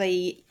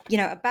powerfully,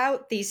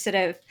 about these sort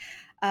of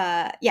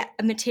a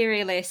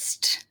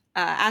materialist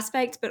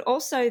aspects, but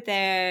also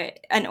their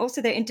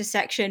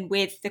intersection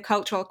with the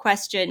cultural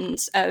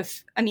questions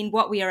of,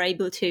 what we are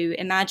able to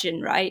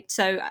imagine, right?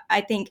 So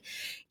I think,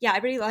 I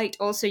really liked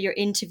also your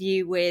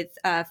interview with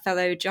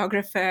fellow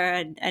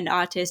geographer and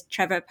artist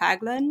Trevor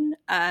Paglen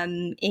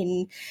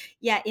in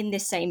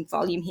this same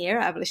volume here,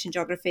 Abolition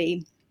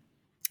Geography.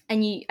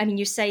 And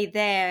you say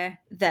there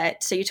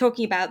that, so you're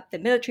talking about the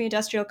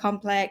military-industrial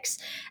complex,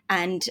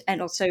 and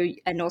also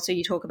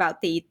you talk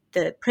about the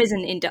prison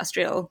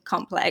industrial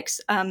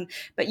complex.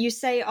 But you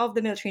say of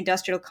the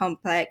military-industrial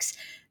complex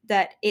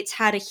that it's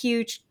had a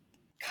huge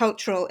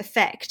cultural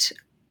effect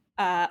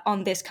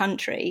on this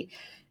country.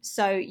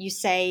 So you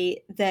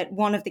say that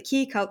one of the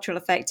key cultural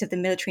effects of the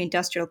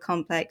military-industrial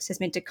complex has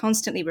been to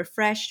constantly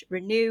refresh,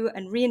 renew,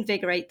 and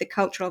reinvigorate the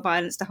cultural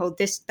violence that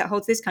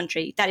holds this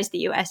country, that is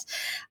the US,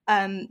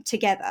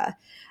 together,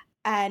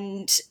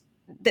 and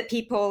that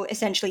people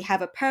essentially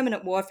have a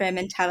permanent warfare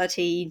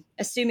mentality,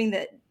 assuming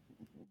that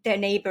their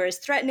neighbor is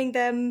threatening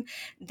them,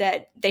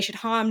 that they should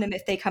harm them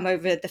if they come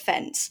over the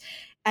fence,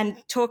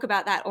 and talk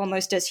about that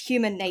almost as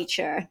human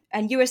nature.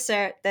 And you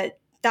assert that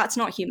that's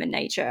not human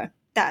nature,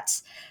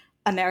 that's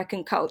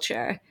American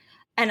culture.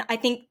 And I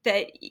think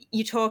that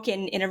you talk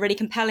in a really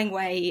compelling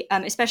way,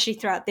 especially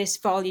throughout this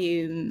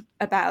volume,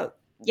 about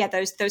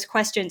those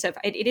questions of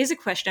it is a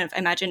question of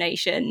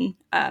imagination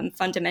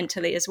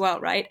fundamentally as well,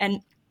 right?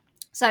 And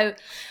so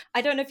I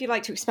don't know if you'd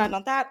like to expand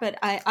on that, but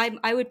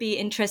I would be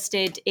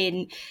interested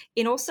in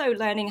also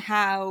learning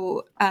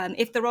how,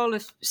 if the role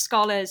of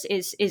scholars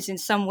is in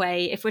some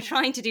way, if we're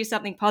trying to do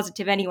something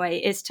positive anyway,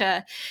 is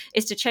to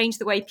change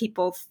the way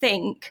people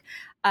think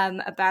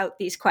about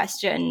these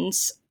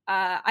questions.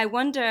 I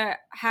wonder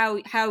how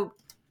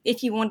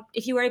if you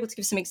were able to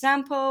give some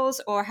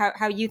examples, or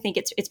how you think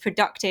it's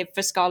productive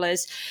for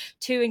scholars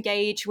to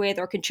engage with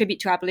or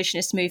contribute to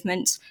abolitionist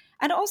movements.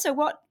 And also,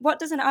 what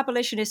does an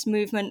abolitionist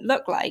movement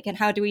look like, and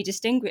how do we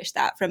distinguish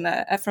that from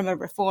a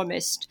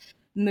reformist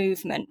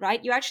movement?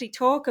 Right? You actually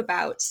talk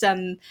about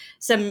some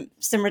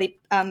really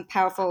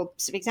powerful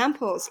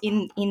examples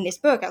in this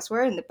book,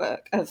 elsewhere in the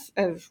book,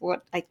 of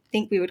what I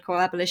think we would call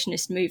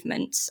abolitionist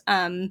movements.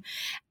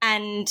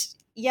 And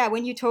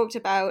when you talked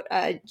about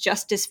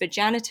justice for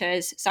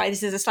janitors, sorry,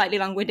 this is a slightly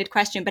long-winded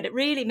question, but it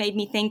really made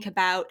me think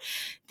about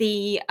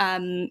the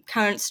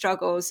current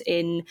struggles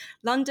in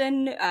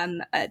London,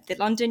 the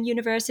London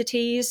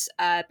universities,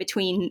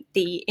 between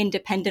the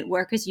Independent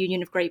Workers'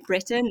 Union of Great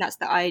Britain, that's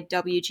the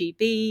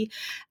IWGB,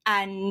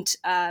 and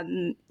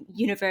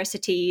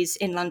universities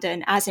in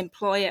London as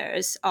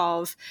employers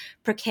of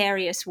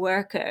precarious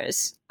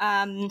workers.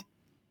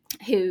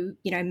 Who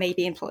may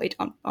be employed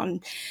on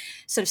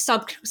sort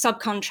of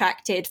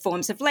subcontracted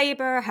forms of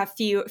labor, have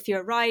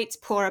fewer rights,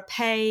 poorer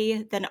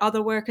pay than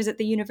other workers at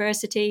the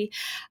university,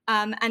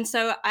 and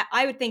so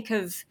I would think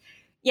of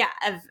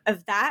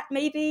that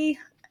maybe.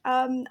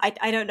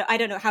 I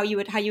don't know how you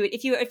would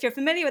if you're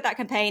familiar with that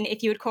campaign,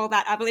 if you would call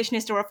that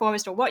abolitionist or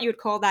reformist, or what you would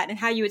call that, and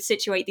how you would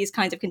situate these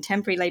kinds of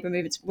contemporary labor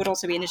movements would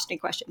also be an interesting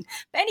question.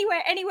 But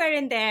anywhere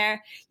in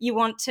there you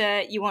want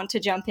to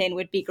jump in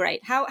would be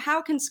great.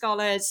 How can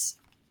scholars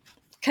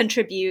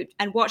contribute,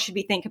 and what should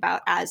we think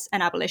about as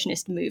an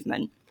abolitionist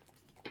movement?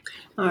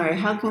 All right,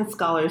 how can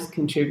scholars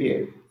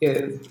contribute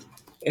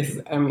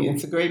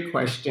it's a great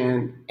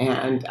question,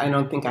 and I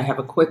don't think I have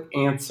a quick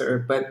answer,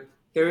 but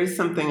there is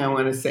something I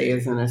want to say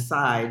as an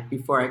aside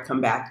before I come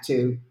back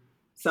to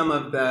some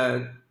of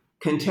the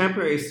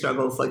contemporary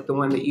struggles like the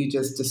one that you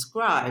just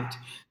described,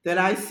 that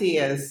I see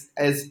as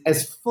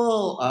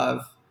full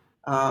of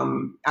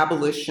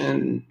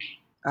abolition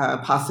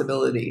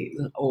possibility,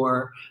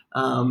 or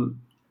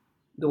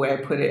the way I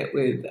put it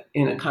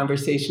in a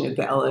conversation at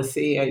the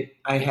LSE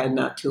I had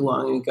not too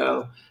long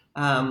ago,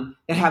 that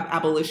have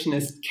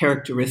abolitionist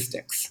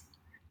characteristics,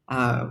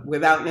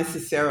 without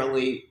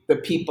necessarily the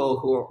people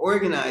who are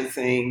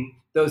organizing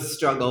those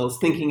struggles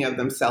thinking of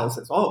themselves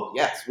as, oh,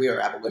 yes, we are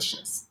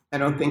abolitionists. I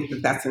don't think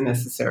that that's a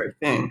necessary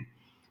thing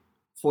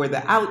for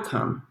the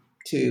outcome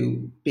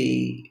to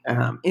be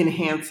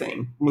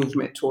enhancing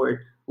movement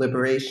toward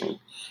liberation.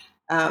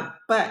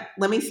 But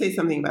let me say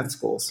something about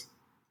schools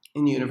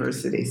and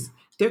universities.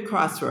 They're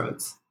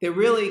crossroads. They're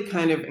really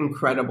kind of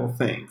incredible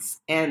things.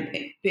 And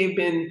they've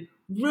been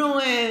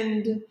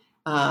ruined,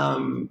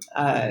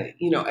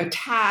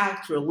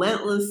 attacked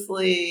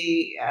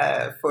relentlessly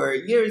for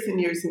years and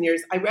years and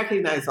years. I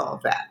recognize all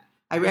of that.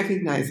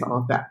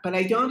 But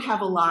I don't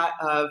have a lot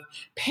of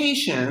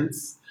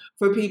patience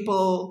for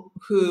people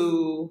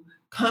who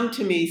come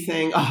to me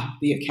saying, oh,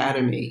 the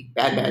academy,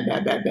 bad, bad,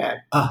 bad, bad,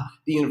 bad. Oh,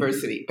 the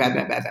university, bad,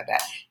 bad, bad, bad,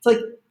 bad. It's like,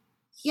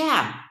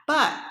 yeah,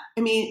 but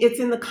it's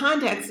in the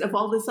context of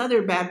all this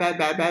other bad, bad,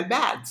 bad, bad,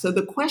 bad. So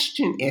the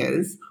question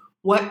is,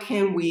 what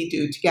can we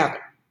do together?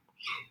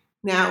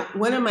 Now,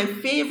 one of my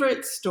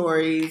favorite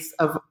stories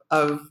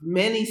of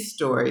many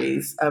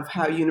stories of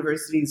how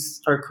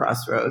universities are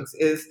crossroads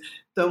is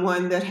the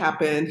one that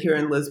happened here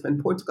in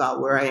Lisbon,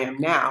 Portugal, where I am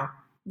now,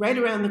 right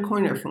around the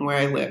corner from where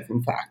I live.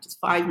 In fact, it's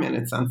 5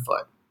 minutes on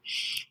foot.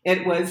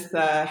 It was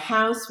the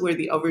house where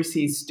the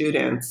overseas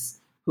students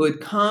who had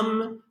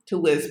come to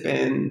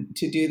Lisbon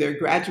to do their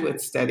graduate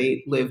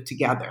study lived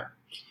together.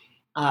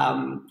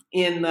 Under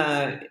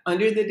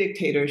the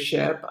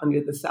dictatorship,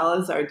 under the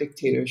Salazar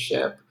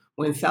dictatorship,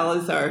 when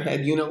Salazar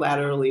had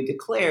unilaterally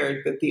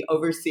declared that the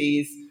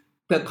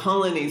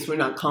colonies were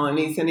not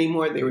colonies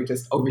anymore, they were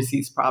just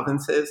overseas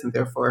provinces, and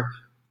therefore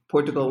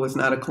Portugal was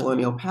not a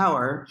colonial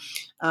power,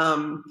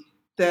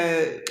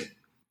 the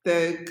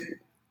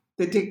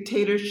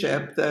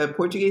dictatorship, the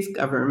Portuguese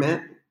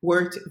government,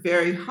 worked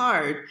very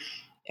hard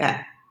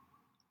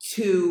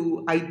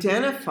to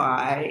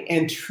identify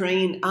and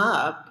train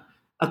up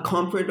a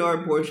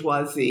comprador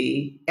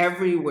bourgeoisie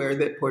everywhere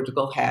that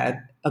Portugal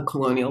had a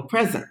colonial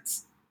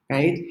presence,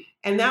 right?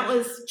 And that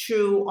was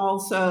true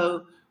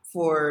also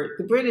for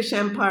the British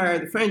Empire,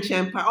 the French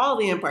Empire. All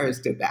the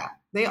empires did that.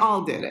 They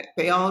all did it.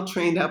 They all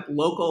trained up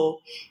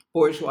local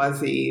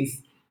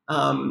bourgeoisies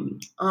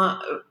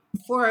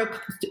for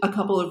a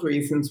couple of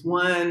reasons.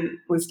 One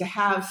was to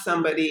have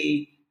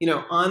somebody,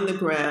 on the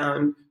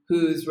ground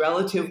whose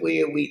relatively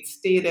elite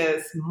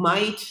status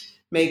might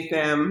make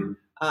them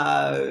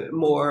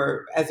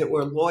more, as it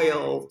were,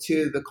 loyal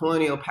to the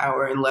colonial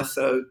power and less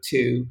so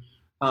to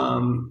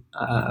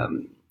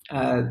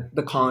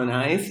the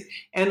colonized.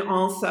 And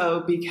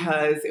also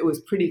because it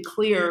was pretty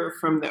clear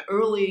from the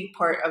early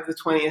part of the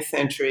 20th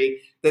century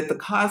that the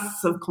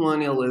costs of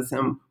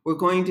colonialism were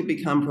going to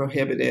become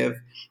prohibitive,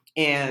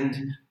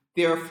 and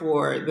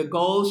therefore the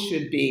goal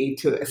should be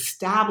to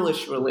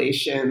establish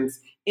relations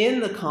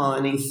in the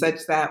colonies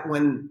such that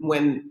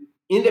when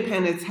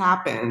independence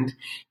happened,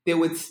 there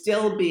would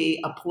still be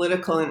a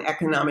political and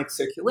economic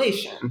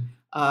circulation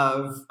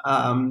of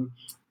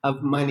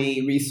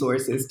money,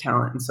 resources,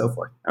 talent, and so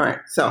forth. All right,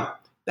 so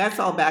that's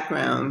all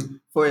background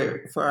for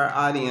our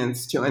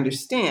audience to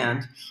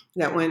understand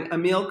that when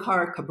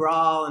Amilcar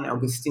Cabral and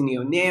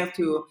Agostinho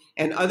Neto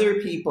and other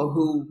people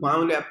who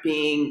wound up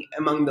being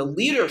among the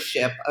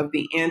leadership of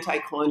the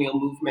anti-colonial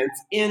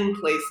movements in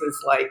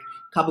places like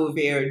Cabo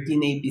Verde,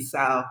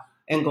 Guinea-Bissau,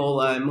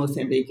 Angola,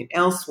 Mozambique, and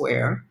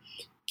elsewhere,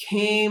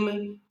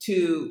 came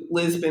to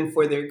Lisbon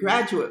for their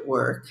graduate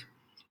work,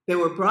 they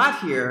were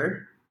brought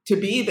here to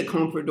be the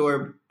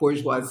comprador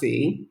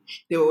bourgeoisie.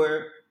 They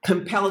were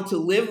compelled to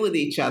live with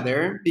each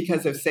other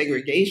because of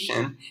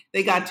segregation.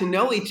 They got to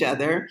know each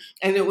other,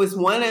 and it was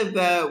one of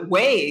the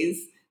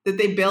ways that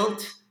they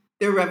built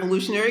their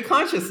revolutionary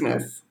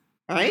consciousness,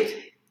 right?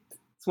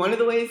 It's one of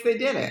the ways they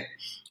did it.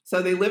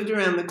 So they lived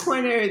around the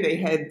corner, they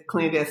had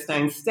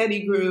clandestine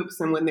study groups,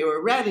 and when they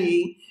were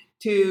ready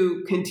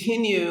to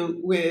continue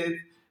with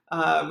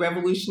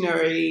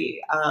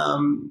revolutionary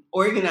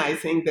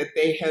organizing that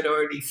they had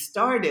already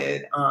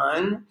started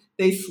on,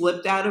 they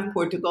slipped out of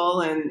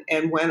Portugal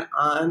and went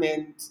on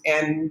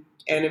and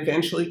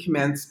eventually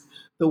commenced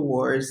the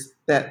wars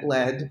that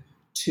led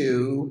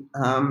to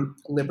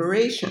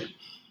liberation.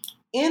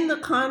 In the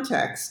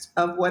context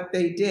of what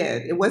they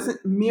did, it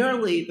wasn't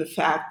merely the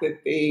fact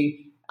that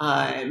they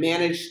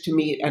managed to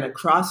meet at a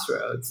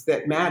crossroads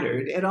that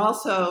mattered. It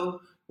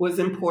also was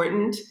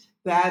important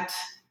that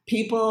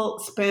people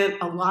spent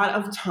a lot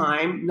of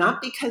time,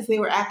 not because they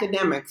were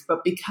academics,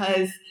 but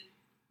because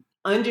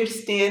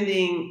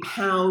understanding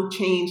how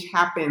change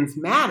happens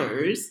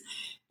matters,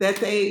 that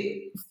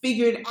they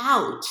figured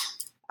out,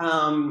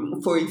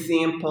 for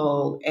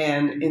example,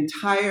 an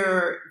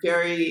entire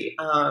very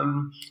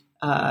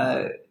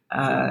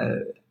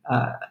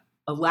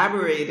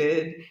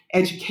elaborated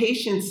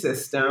education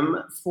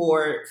system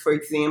for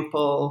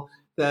example,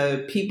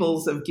 the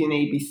peoples of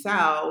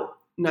Guinea-Bissau,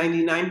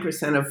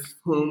 99% of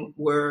whom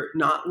were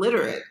not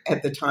literate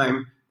at the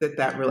time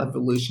that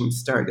revolution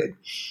started.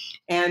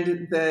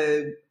 And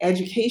the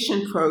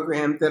education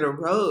program that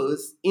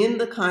arose in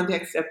the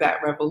context of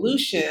that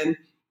revolution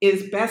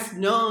is best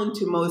known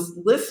to most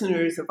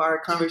listeners of our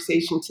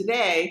conversation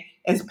today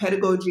as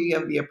Pedagogy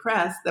of the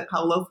Oppressed, that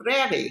Paulo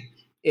Freire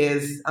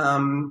is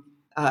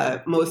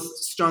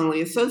most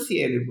strongly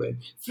associated with.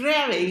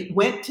 Freire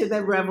went to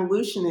the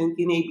revolution in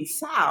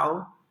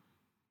Guinea-Bissau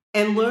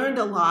and learned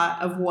a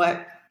lot of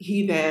what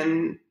he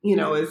then,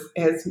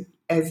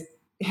 has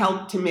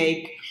helped to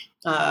make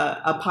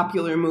a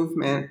popular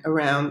movement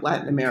around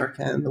Latin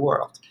America and the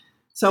world.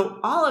 So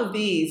all of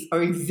these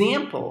are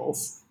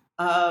examples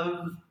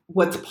of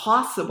what's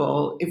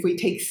possible if we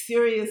take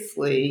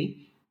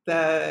seriously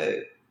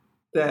the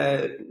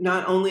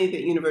not only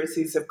that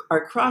universities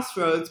are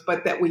crossroads,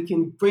 but that we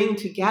can bring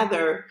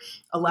together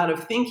a lot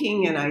of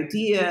thinking and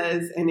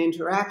ideas and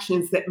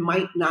interactions that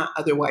might not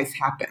otherwise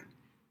happen.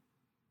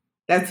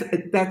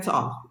 That's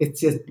all. It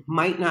just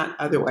might not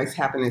otherwise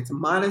happen. It's a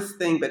modest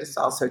thing, but it's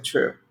also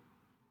true.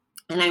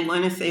 And I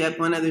want to say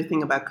one other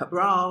thing about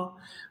Cabral.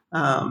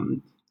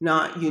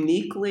 Not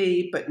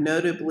uniquely, but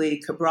notably,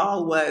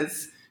 Cabral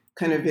was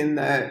kind of in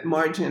the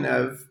margin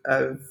of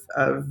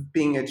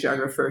being a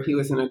geographer. He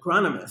was an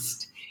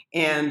agronomist.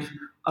 And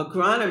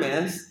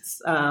agronomists,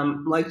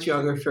 like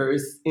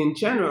geographers in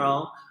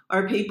general,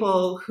 are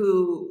people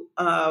who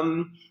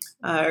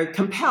are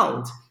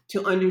compelled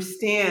to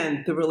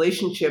understand the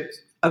relationships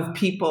of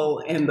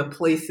people and the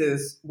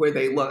places where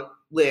they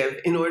live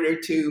in order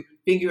to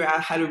figure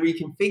out how to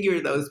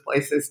reconfigure those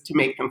places to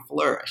make them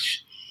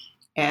flourish.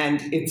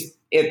 And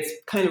it's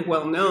kind of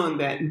well known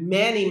that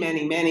many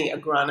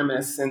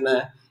agronomists in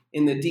the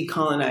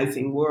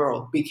decolonizing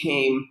world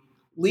became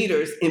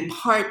leaders in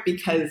part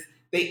because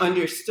they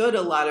understood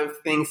a lot of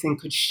things and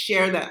could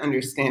share that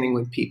understanding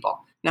with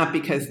people, not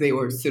because they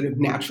were sort of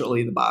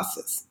naturally the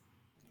bosses.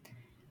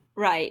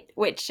 Right,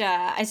 which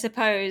I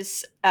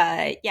suppose,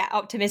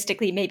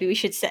 optimistically, maybe we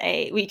could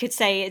say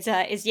is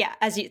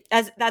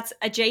as that's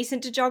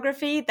adjacent to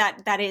geography.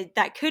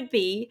 That could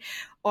be,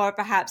 or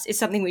perhaps is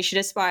something we should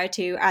aspire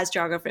to as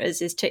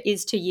geographers is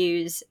to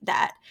use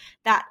that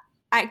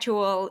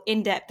actual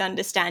in-depth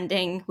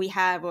understanding we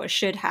have or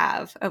should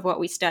have of what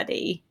we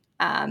study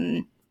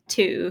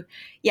to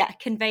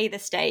convey the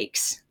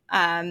stakes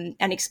and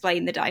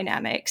explain the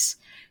dynamics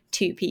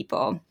to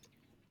people.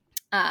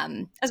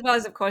 As well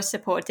as, of course,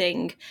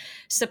 supporting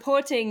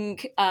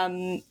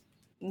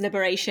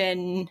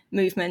liberation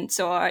movements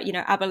or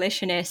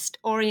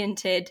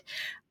abolitionist-oriented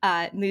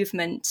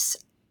movements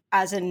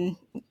as and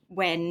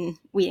when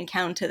we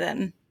encounter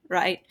them,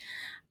 right?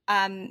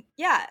 I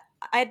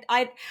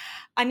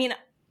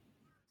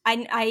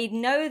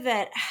know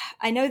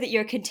that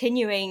you're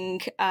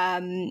continuing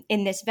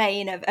in this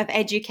vein of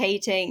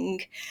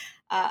educating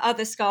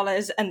other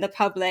scholars and the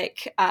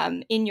public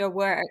in your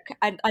work.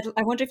 I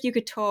wonder if you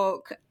could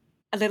talk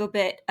a little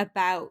bit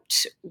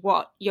about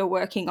what you're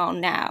working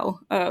on now,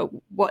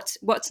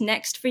 what's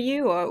next for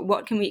you, or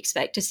what can we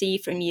expect to see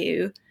from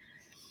you?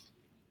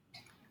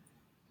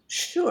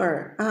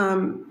 Sure.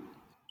 I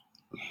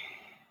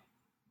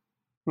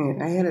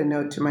had a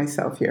note to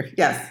myself here.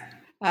 Yes.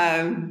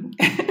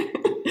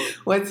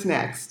 What's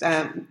next?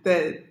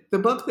 The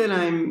book that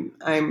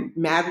I'm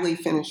madly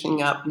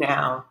finishing up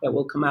now that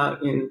will come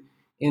out in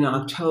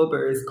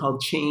October is called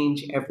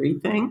Change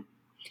Everything,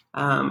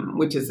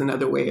 which is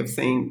another way of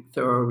saying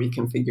thorough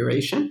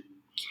reconfiguration.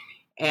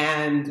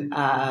 And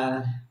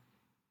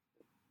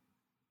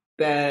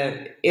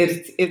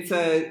it's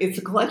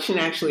a collection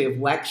actually of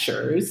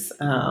lectures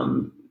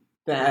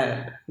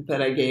that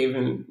I gave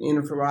in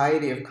a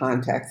variety of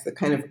contexts that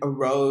kind of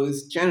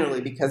arose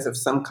generally because of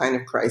some kind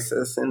of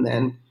crisis and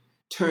then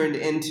turned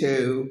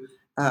into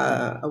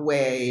a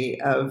way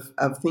of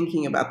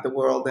thinking about the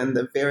world and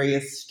the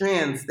various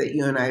strands that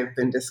you and I have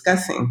been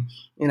discussing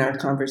in our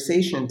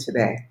conversation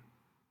today.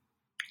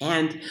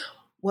 And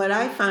what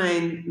I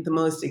find the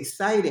most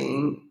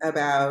exciting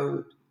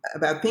about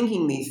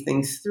thinking these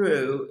things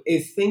through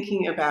is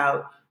thinking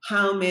about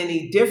how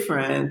many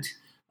different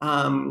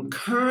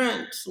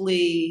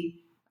currently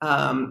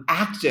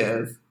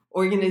active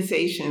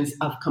organizations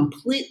of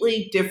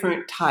completely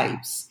different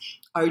types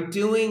are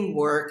doing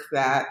work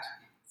that,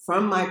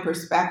 from my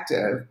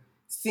perspective,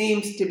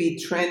 seems to be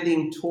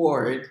trending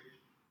toward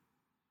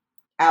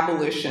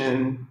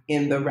abolition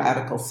in the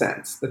radical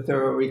sense, the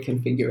thorough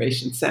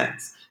reconfiguration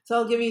sense. So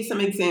I'll give you some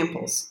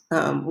examples.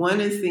 One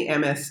is the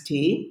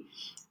MST,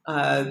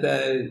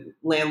 the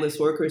landless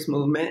workers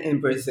movement in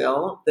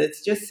Brazil,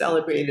 that's just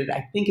celebrated,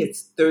 I think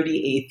it's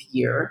 38th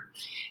year.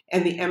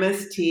 And the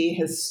MST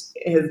has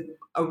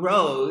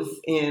arose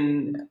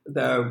in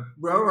the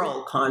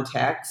rural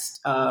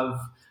context of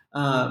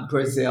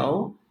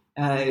Brazil,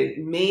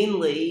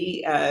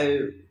 mainly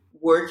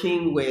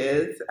working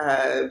with,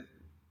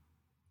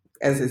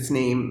 as its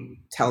name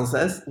tells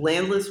us,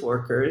 landless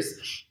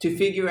workers to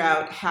figure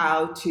out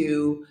how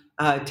to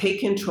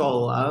take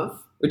control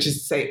of, which is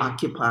to say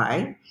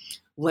occupy,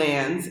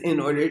 lands in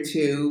order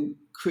to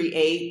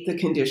create the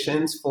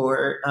conditions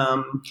for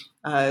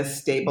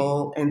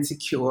stable and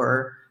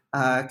secure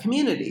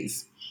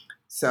communities.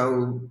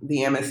 So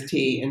the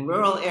MST in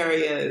rural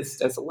areas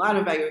does a lot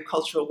of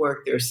agricultural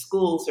work. There's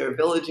schools, there are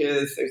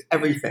villages, there's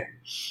everything.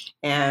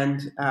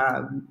 And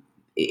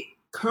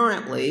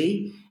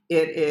currently,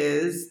 it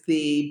is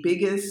the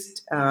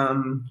biggest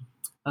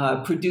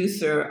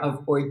producer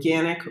of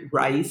organic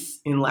rice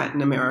in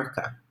Latin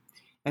America.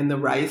 And the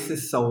rice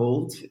is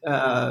sold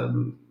at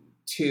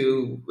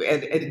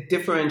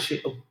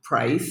differential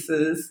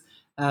prices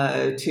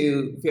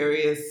to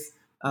various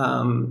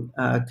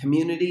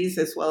communities,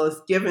 as well as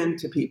given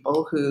to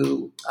people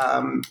who,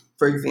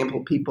 for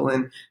example, people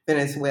in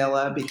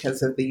Venezuela,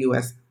 because of the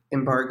U.S.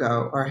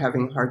 embargo, are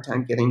having a hard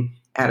time getting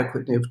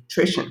adequate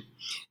nutrition.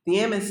 The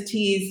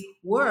MST's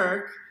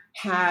work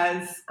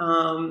has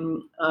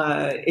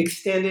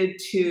extended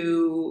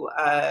to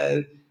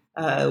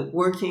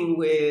working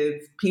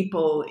with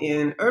people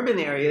in urban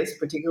areas,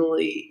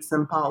 particularly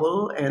São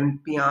Paulo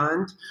and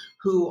beyond,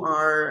 who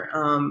are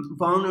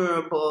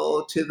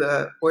vulnerable to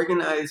the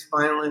organized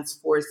violence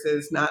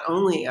forces, not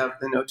only of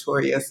the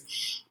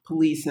notorious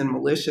police and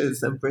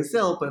militias of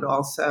Brazil, but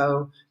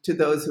also to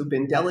those who've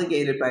been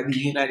delegated by the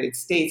United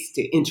States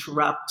to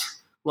interrupt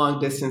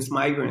long-distance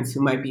migrants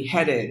who might be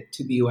headed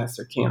to the U.S.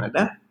 or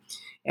Canada.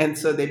 And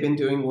so they've been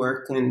doing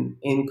work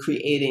in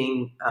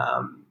creating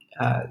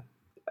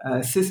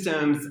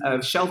systems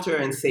of shelter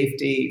and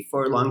safety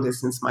for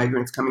long-distance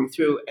migrants coming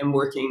through, and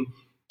working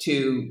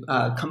to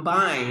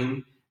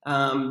combine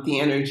the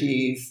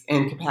energies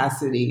and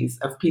capacities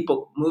of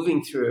people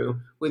moving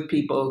through with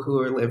people who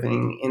are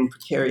living in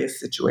precarious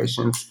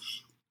situations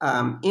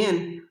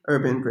in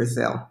urban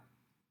Brazil.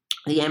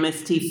 The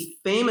MST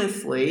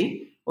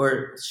famously,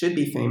 or should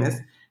be famous,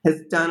 has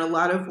done a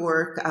lot of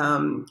work,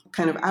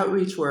 kind of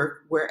outreach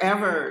work,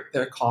 wherever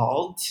they're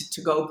called,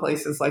 to go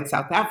places like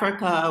South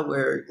Africa,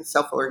 where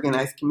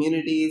self-organized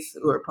communities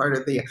who are part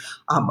of the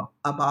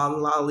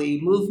Abolition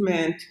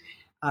movement,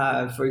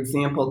 for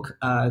example,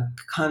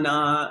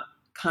 Kana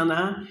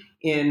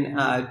in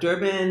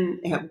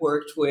Durban have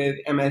worked with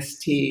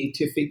MST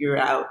to figure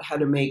out how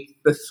to make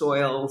the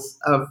soils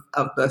of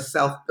the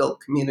self-built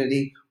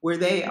community where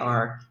they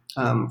are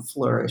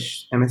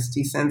flourish.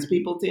 MST sends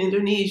people to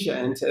Indonesia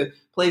and to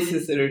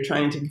places that are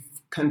trying to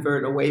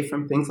convert away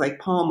from things like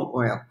palm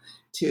oil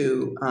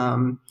to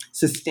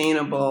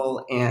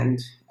sustainable and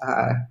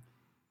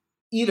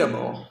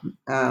eatable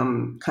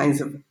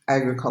kinds of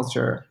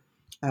agriculture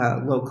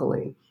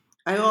locally.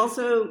 I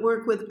also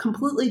work with a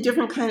completely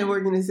different kind of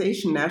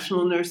organization,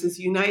 National Nurses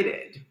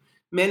United,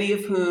 many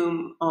of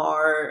whom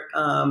are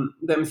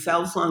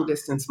themselves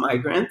long-distance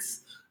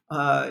migrants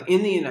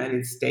in the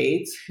United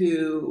States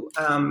who,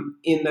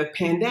 in the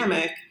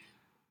pandemic,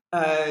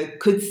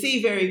 could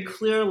see very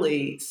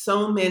clearly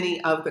so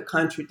many of the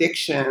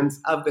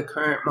contradictions of the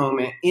current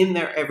moment in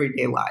their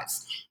everyday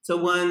lives. So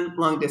one,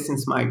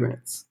 long-distance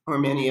migrants, or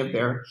many of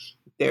their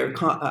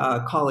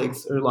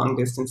colleagues are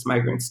long-distance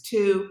migrants.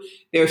 Two,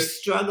 they're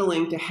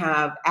struggling to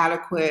have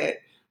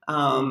adequate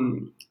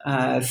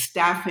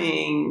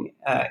staffing,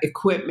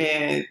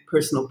 equipment,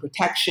 personal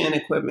protection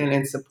equipment,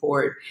 and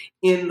support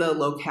in the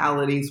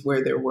localities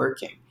where they're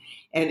working.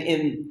 And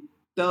in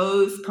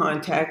those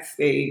contexts,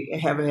 they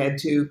have had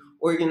to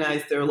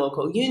organize their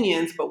local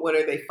unions, but what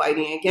are they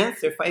fighting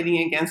against? They're fighting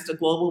against a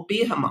global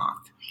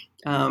behemoth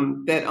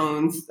that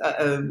owns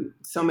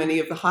so many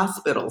of the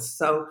hospitals.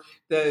 So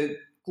the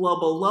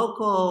global,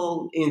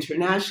 local,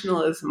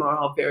 internationalism are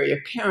all very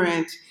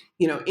apparent,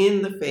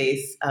 in the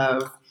face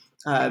of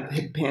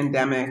the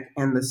pandemic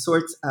and the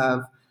sorts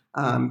of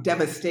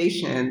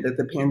devastation that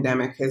the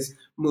pandemic has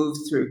moved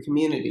through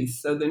communities.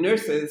 So the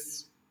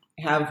nurses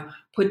have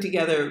put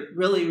together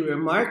really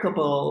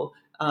remarkable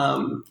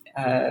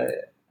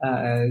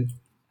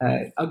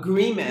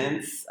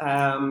agreements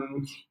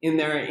in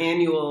their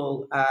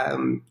annual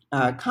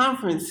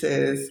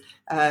conferences,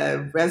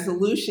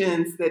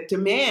 resolutions that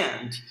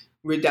demand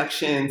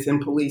reductions in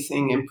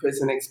policing and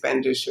prison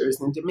expenditures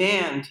and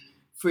demand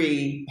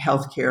free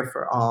healthcare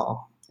for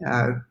all.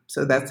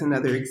 So that's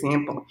another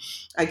example.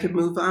 I could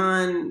move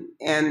on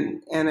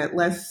and at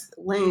less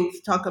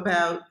length talk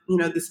about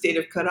the state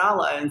of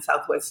Kerala in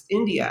southwest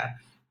India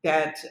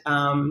that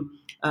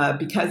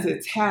because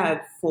it's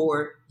had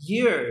for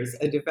years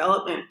a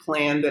development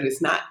plan that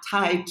is not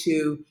tied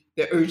to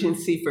the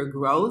urgency for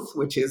growth,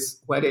 which is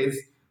what is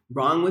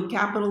wrong with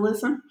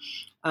capitalism,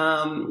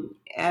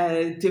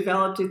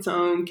 developed its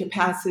own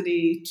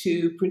capacity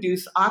to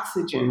produce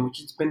oxygen, which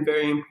has been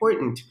very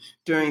important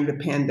during the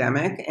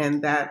pandemic,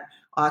 and that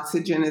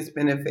oxygen has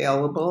been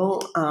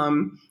available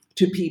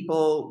to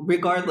people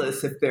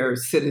regardless if they're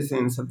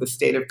citizens of the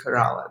state of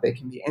Kerala. They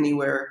can be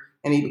anywhere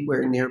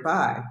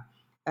nearby.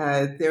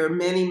 There are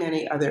many,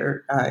 many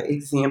other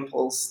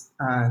examples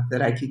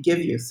that I could give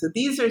you. So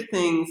these are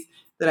things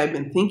that I've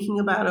been thinking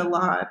about a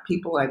lot,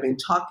 people I've been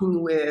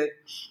talking with.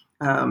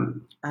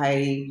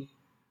 I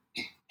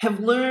have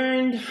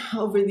learned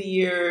over the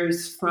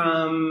years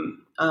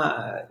from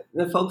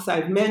the folks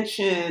I've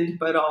mentioned,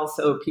 but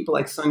also people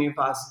like Sonia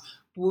Voss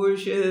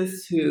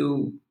Borges,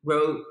 who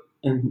wrote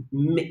an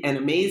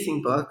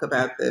amazing book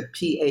about the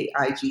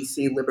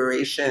PAIGC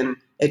liberation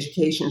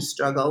education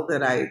struggle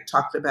that I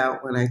talked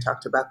about when I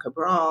talked about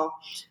Cabral,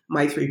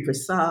 Maitri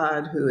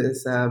Prasad, who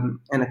is an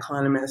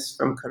economist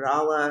from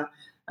Kerala,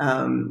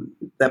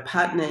 the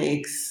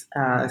Patnaiks,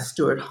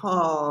 Stuart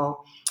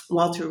Hall,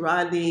 Walter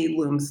Rodney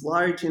looms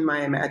large in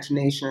my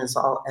imagination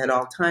at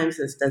all times,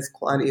 as does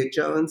Claudia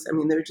Jones. I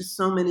mean, there are just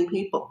so many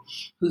people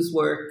whose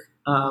work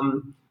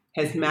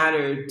has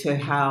mattered to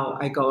how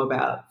I go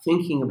about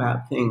thinking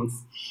about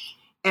things.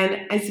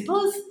 And I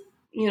suppose,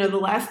 the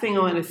last thing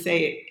I want to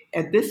say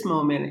at this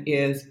moment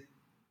is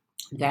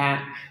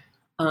that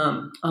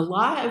a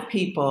lot of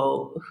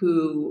people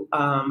who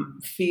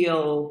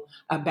feel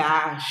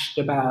abashed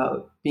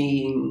about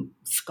being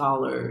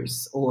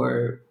scholars,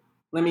 or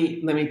let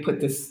me put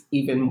this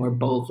even more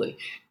boldly,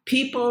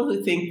 people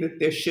who think that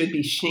there should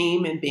be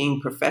shame in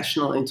being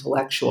professional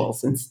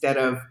intellectuals instead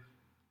of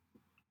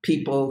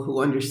people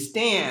who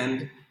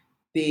understand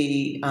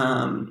the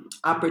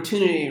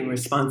opportunity and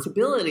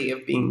responsibility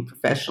of being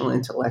professional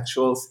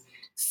intellectuals,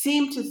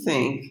 seem to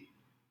think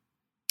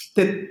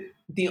that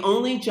the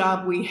only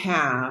job we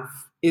have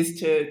is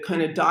to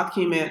kind of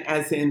document,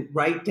 as in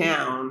write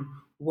down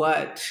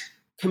what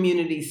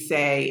communities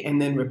say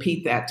and then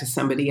repeat that to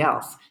somebody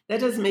else. That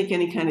doesn't make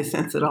any kind of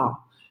sense at all.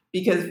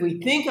 Because we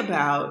think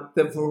about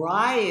the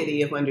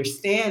variety of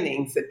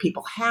understandings that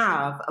people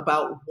have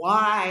about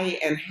why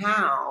and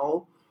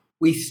how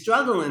we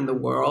struggle in the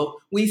world,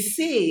 we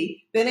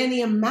see that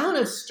any amount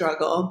of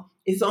struggle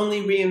is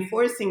only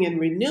reinforcing and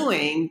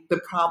renewing the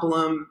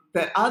problem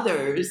that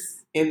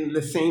others in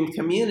the same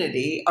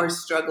community are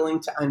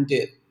struggling to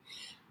undo.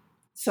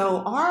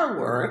 So our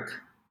work,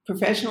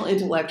 professional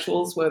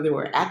intellectuals, whether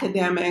we're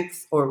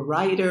academics or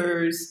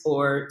writers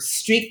or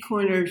street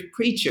corner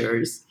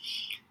preachers,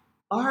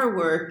 our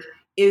work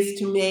is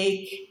to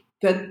make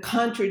the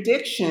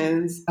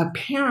contradictions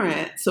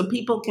apparent so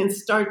people can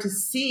start to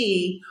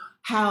see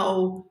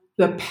how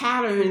the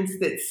patterns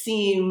that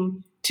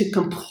seem to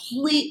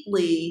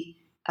completely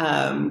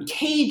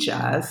cage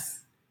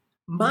us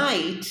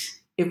might,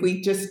 if we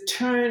just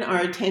turn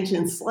our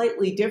attention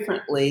slightly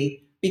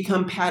differently,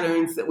 become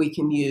patterns that we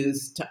can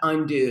use to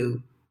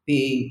undo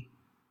the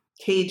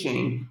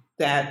caging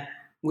that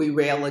we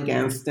rail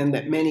against and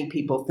that many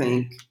people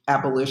think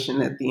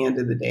abolition at the end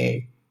of the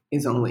day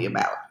is only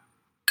about.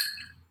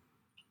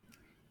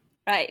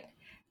 Right.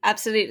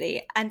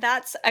 Absolutely. And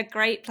that's a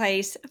great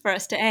place for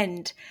us to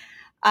end.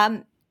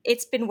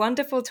 It's been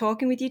wonderful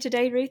talking with you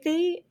today,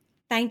 Ruthie.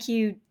 Thank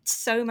you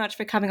so much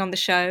for coming on the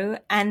show.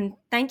 And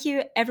thank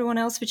you everyone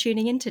else for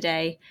tuning in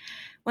today.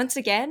 Once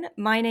again,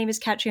 my name is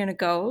Catriona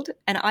Gold,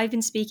 and I've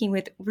been speaking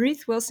with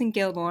Ruth Wilson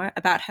Gilmore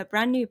about her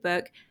brand new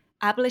book,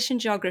 Abolition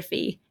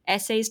Geography,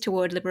 Essays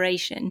Toward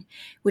Liberation,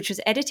 which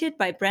was edited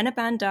by Brenna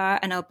Bandar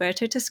and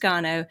Alberto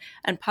Toscano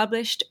and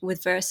published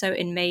with Verso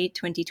in May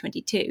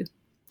 2022.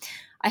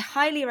 I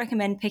highly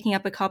recommend picking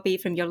up a copy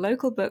from your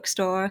local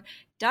bookstore,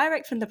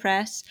 direct from the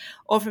press,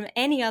 or from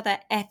any other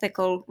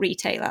ethical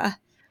retailer.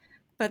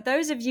 For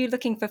those of you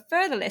looking for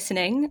further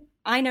listening,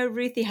 I know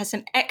Ruthie has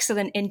some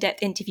excellent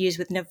in-depth interviews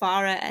with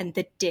Navarra and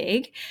The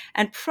Dig,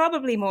 and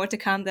probably more to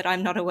come that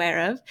I'm not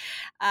aware of.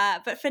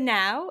 But for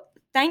now,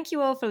 thank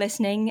you all for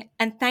listening,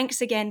 and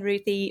thanks again,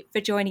 Ruthie, for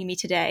joining me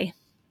today.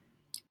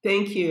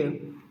 Thank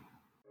you.